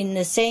in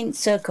the same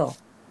circle.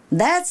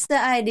 That's the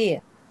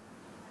idea.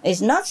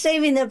 It's not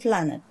saving the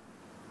planet.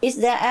 It's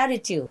their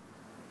attitude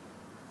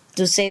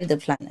to save the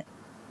planet.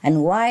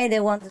 And why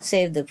they want to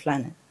save the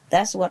planet.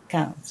 That's what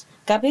counts.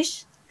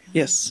 Capish?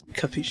 Yes,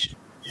 capish.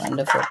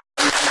 Wonderful.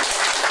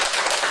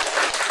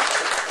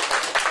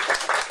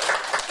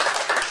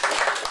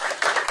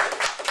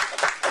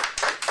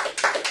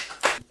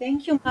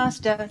 Thank you,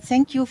 Master.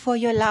 Thank you for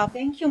your love.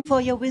 Thank you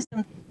for your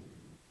wisdom.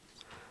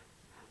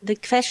 The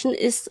question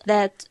is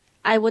that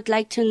I would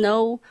like to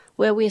know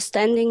where we're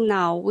standing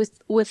now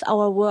with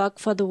our work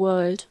for the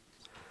world.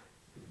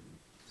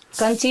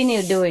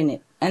 Continue doing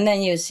it, and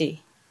then you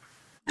see.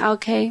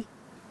 Okay.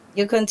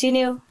 You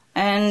continue,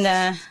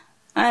 and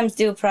I'm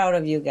still proud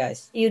of you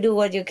guys. You do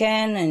what you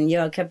can and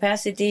your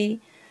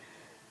capacity,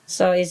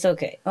 so it's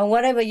okay. But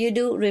whatever you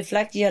do,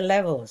 reflect your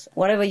levels.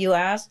 Whatever you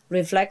ask,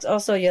 reflects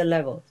also your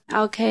levels.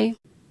 Okay.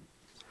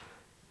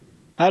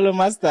 Hello,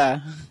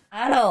 Master.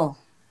 Hello.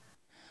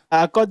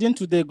 According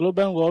to the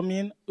global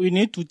warming, we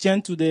need to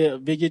change to the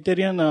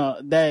vegetarian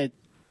diet.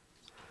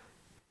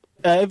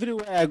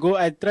 Everywhere I go,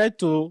 I try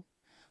to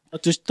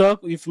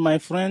talk with my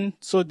friends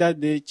so that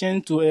they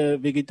change to a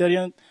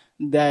vegetarian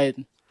diet.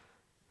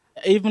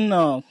 Even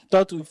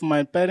talk with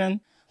my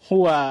parents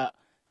who are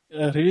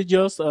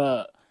religious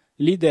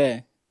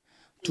leaders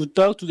to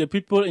talk to the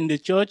people in the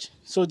church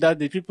so that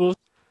the people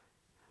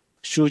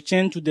should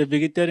change to the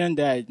vegetarian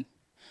diet.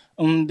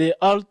 They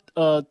all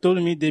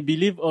told me they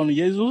believe on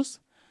Jesus,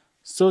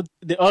 so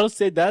they all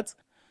say that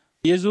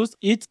Jesus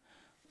eats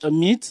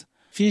meat,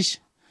 fish.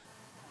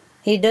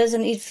 He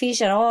doesn't eat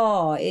fish at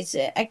all.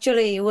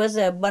 It was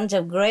a bunch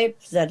of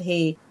grapes that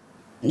he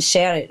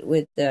shared it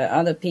with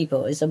other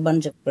people. It's a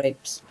bunch of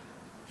grapes.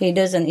 He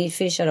doesn't eat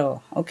fish at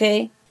all,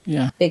 okay?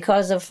 Yeah.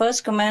 Because the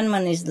first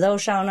commandment is thou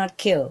shalt not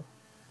kill.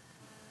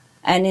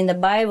 And in the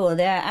Bible,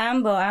 there are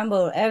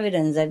ample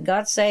evidence that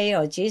God say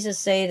or Jesus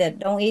say that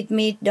don't eat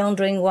meat, don't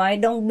drink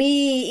wine, don't be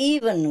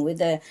even with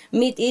the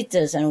meat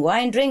eaters and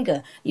wine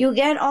drinker. You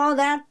get all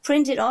that,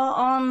 print it all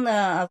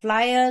on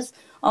flyers,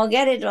 or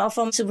get it all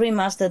from Supreme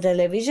Master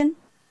Television,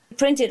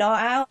 print it all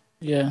out.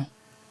 Yeah.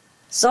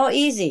 So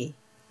easy.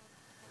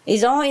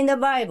 It's all in the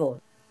Bible.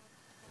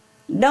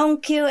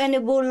 Don't kill any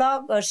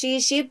bullock or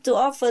sheep to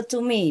offer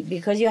to me,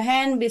 because your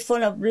hand be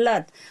full of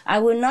blood. I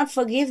will not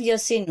forgive your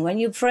sin. When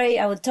you pray,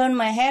 I will turn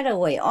my head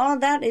away. All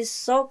that is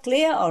so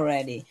clear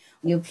already.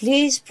 You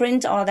please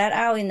print all that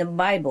out in the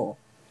Bible.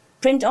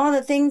 Print all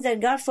the things that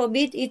God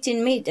forbid,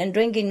 eating meat and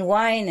drinking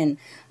wine and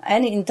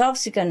any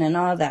intoxicant and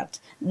all that.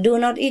 Do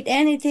not eat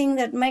anything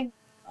that make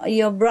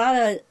your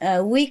brother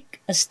weak,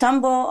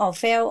 stumble or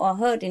fail or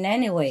hurt in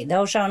any way.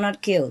 Thou shalt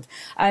not kill.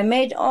 I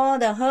made all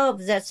the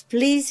herbs that's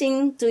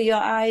pleasing to your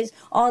eyes,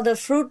 all the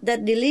fruit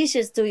that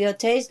delicious to your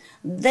taste,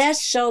 that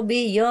shall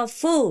be your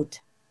food.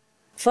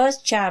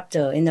 First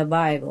chapter in the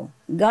Bible.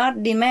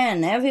 God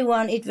demand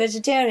everyone eat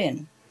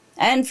vegetarian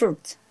and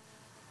fruit.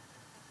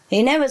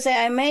 He never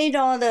say, I made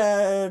all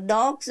the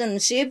dogs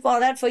and sheep, all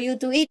that for you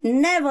to eat.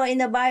 Never in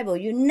the Bible.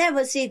 You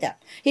never see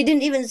that. He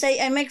didn't even say,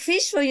 I make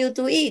fish for you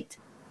to eat.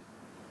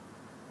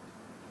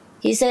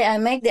 He said, I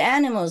make the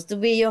animals to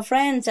be your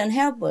friends and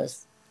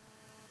helpers.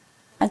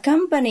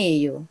 Accompany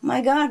you.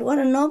 My God, what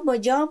a noble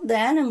job the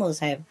animals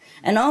have.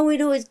 And all we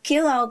do is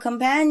kill our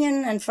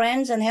companion and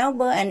friends and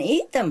helper and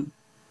eat them.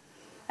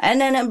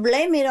 And then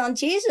blame it on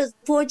Jesus.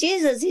 Poor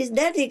Jesus, he's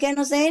dead, he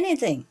cannot say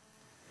anything.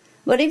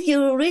 But if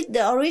you read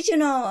the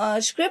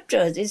original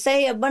scriptures, it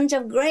say a bunch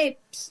of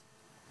grapes.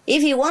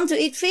 If he want to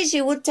eat fish,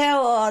 he would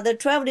tell the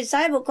 12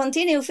 disciples,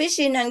 continue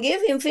fishing and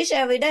give him fish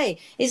every day.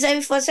 He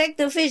said, forsake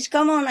the fish.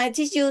 Come on, I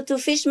teach you to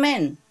fish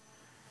men.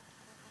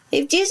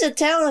 If Jesus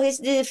tell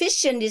his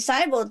fishing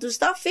disciple to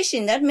stop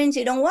fishing, that means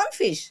he don't want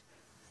fish.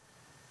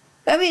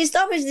 But if he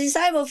stop his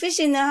disciple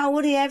fishing, then how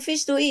would he have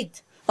fish to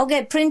eat?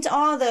 Okay, print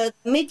all the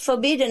meat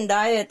forbidden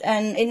diet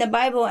and in the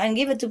Bible and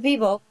give it to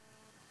people.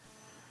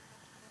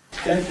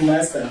 Thank you,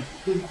 Master.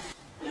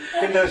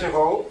 Kính thưa sư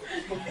phụ,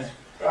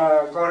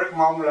 con rất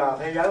mong là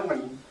thế giới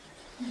mình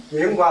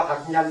chuyển qua thật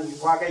nhanh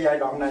qua cái giai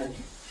đoạn này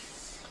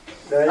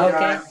để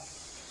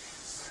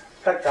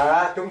tất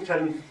cả chúng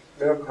sinh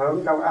được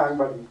hưởng trong an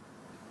bình.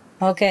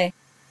 Okay.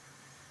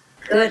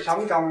 Cái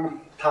sống trong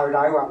thời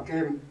đại hoàng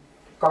kim,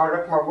 con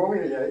rất mong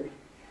muốn như vậy.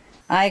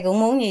 Ai cũng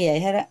muốn như vậy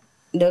hết á.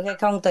 Được hay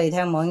không tùy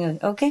theo mọi người.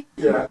 Okay.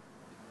 Yeah.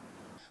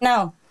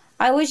 Now,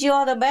 I wish you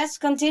all the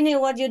best. Continue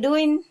what you're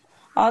doing.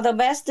 All the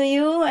best to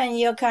you and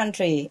your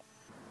country.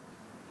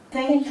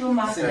 Thank you,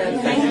 Master.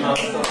 Thank you,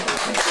 Master.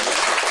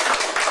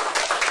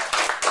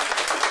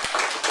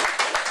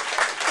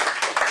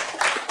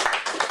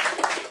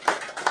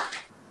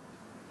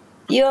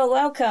 You are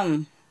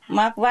welcome,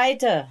 Mark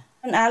Weiter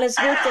and Alice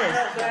Gutes.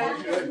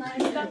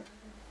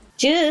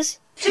 Cheers.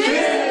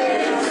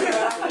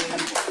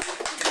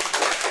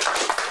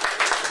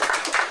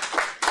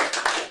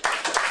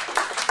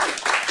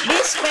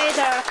 Bis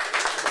später.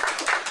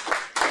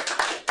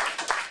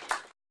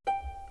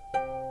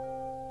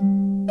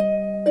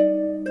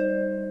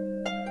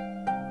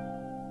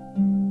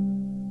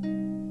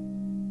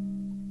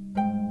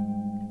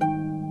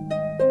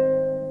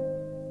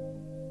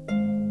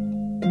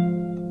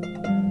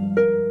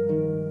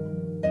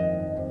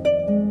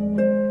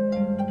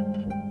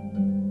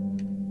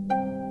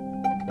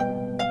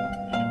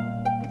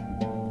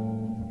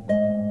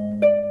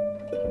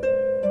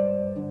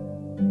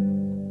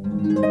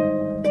 Thank you.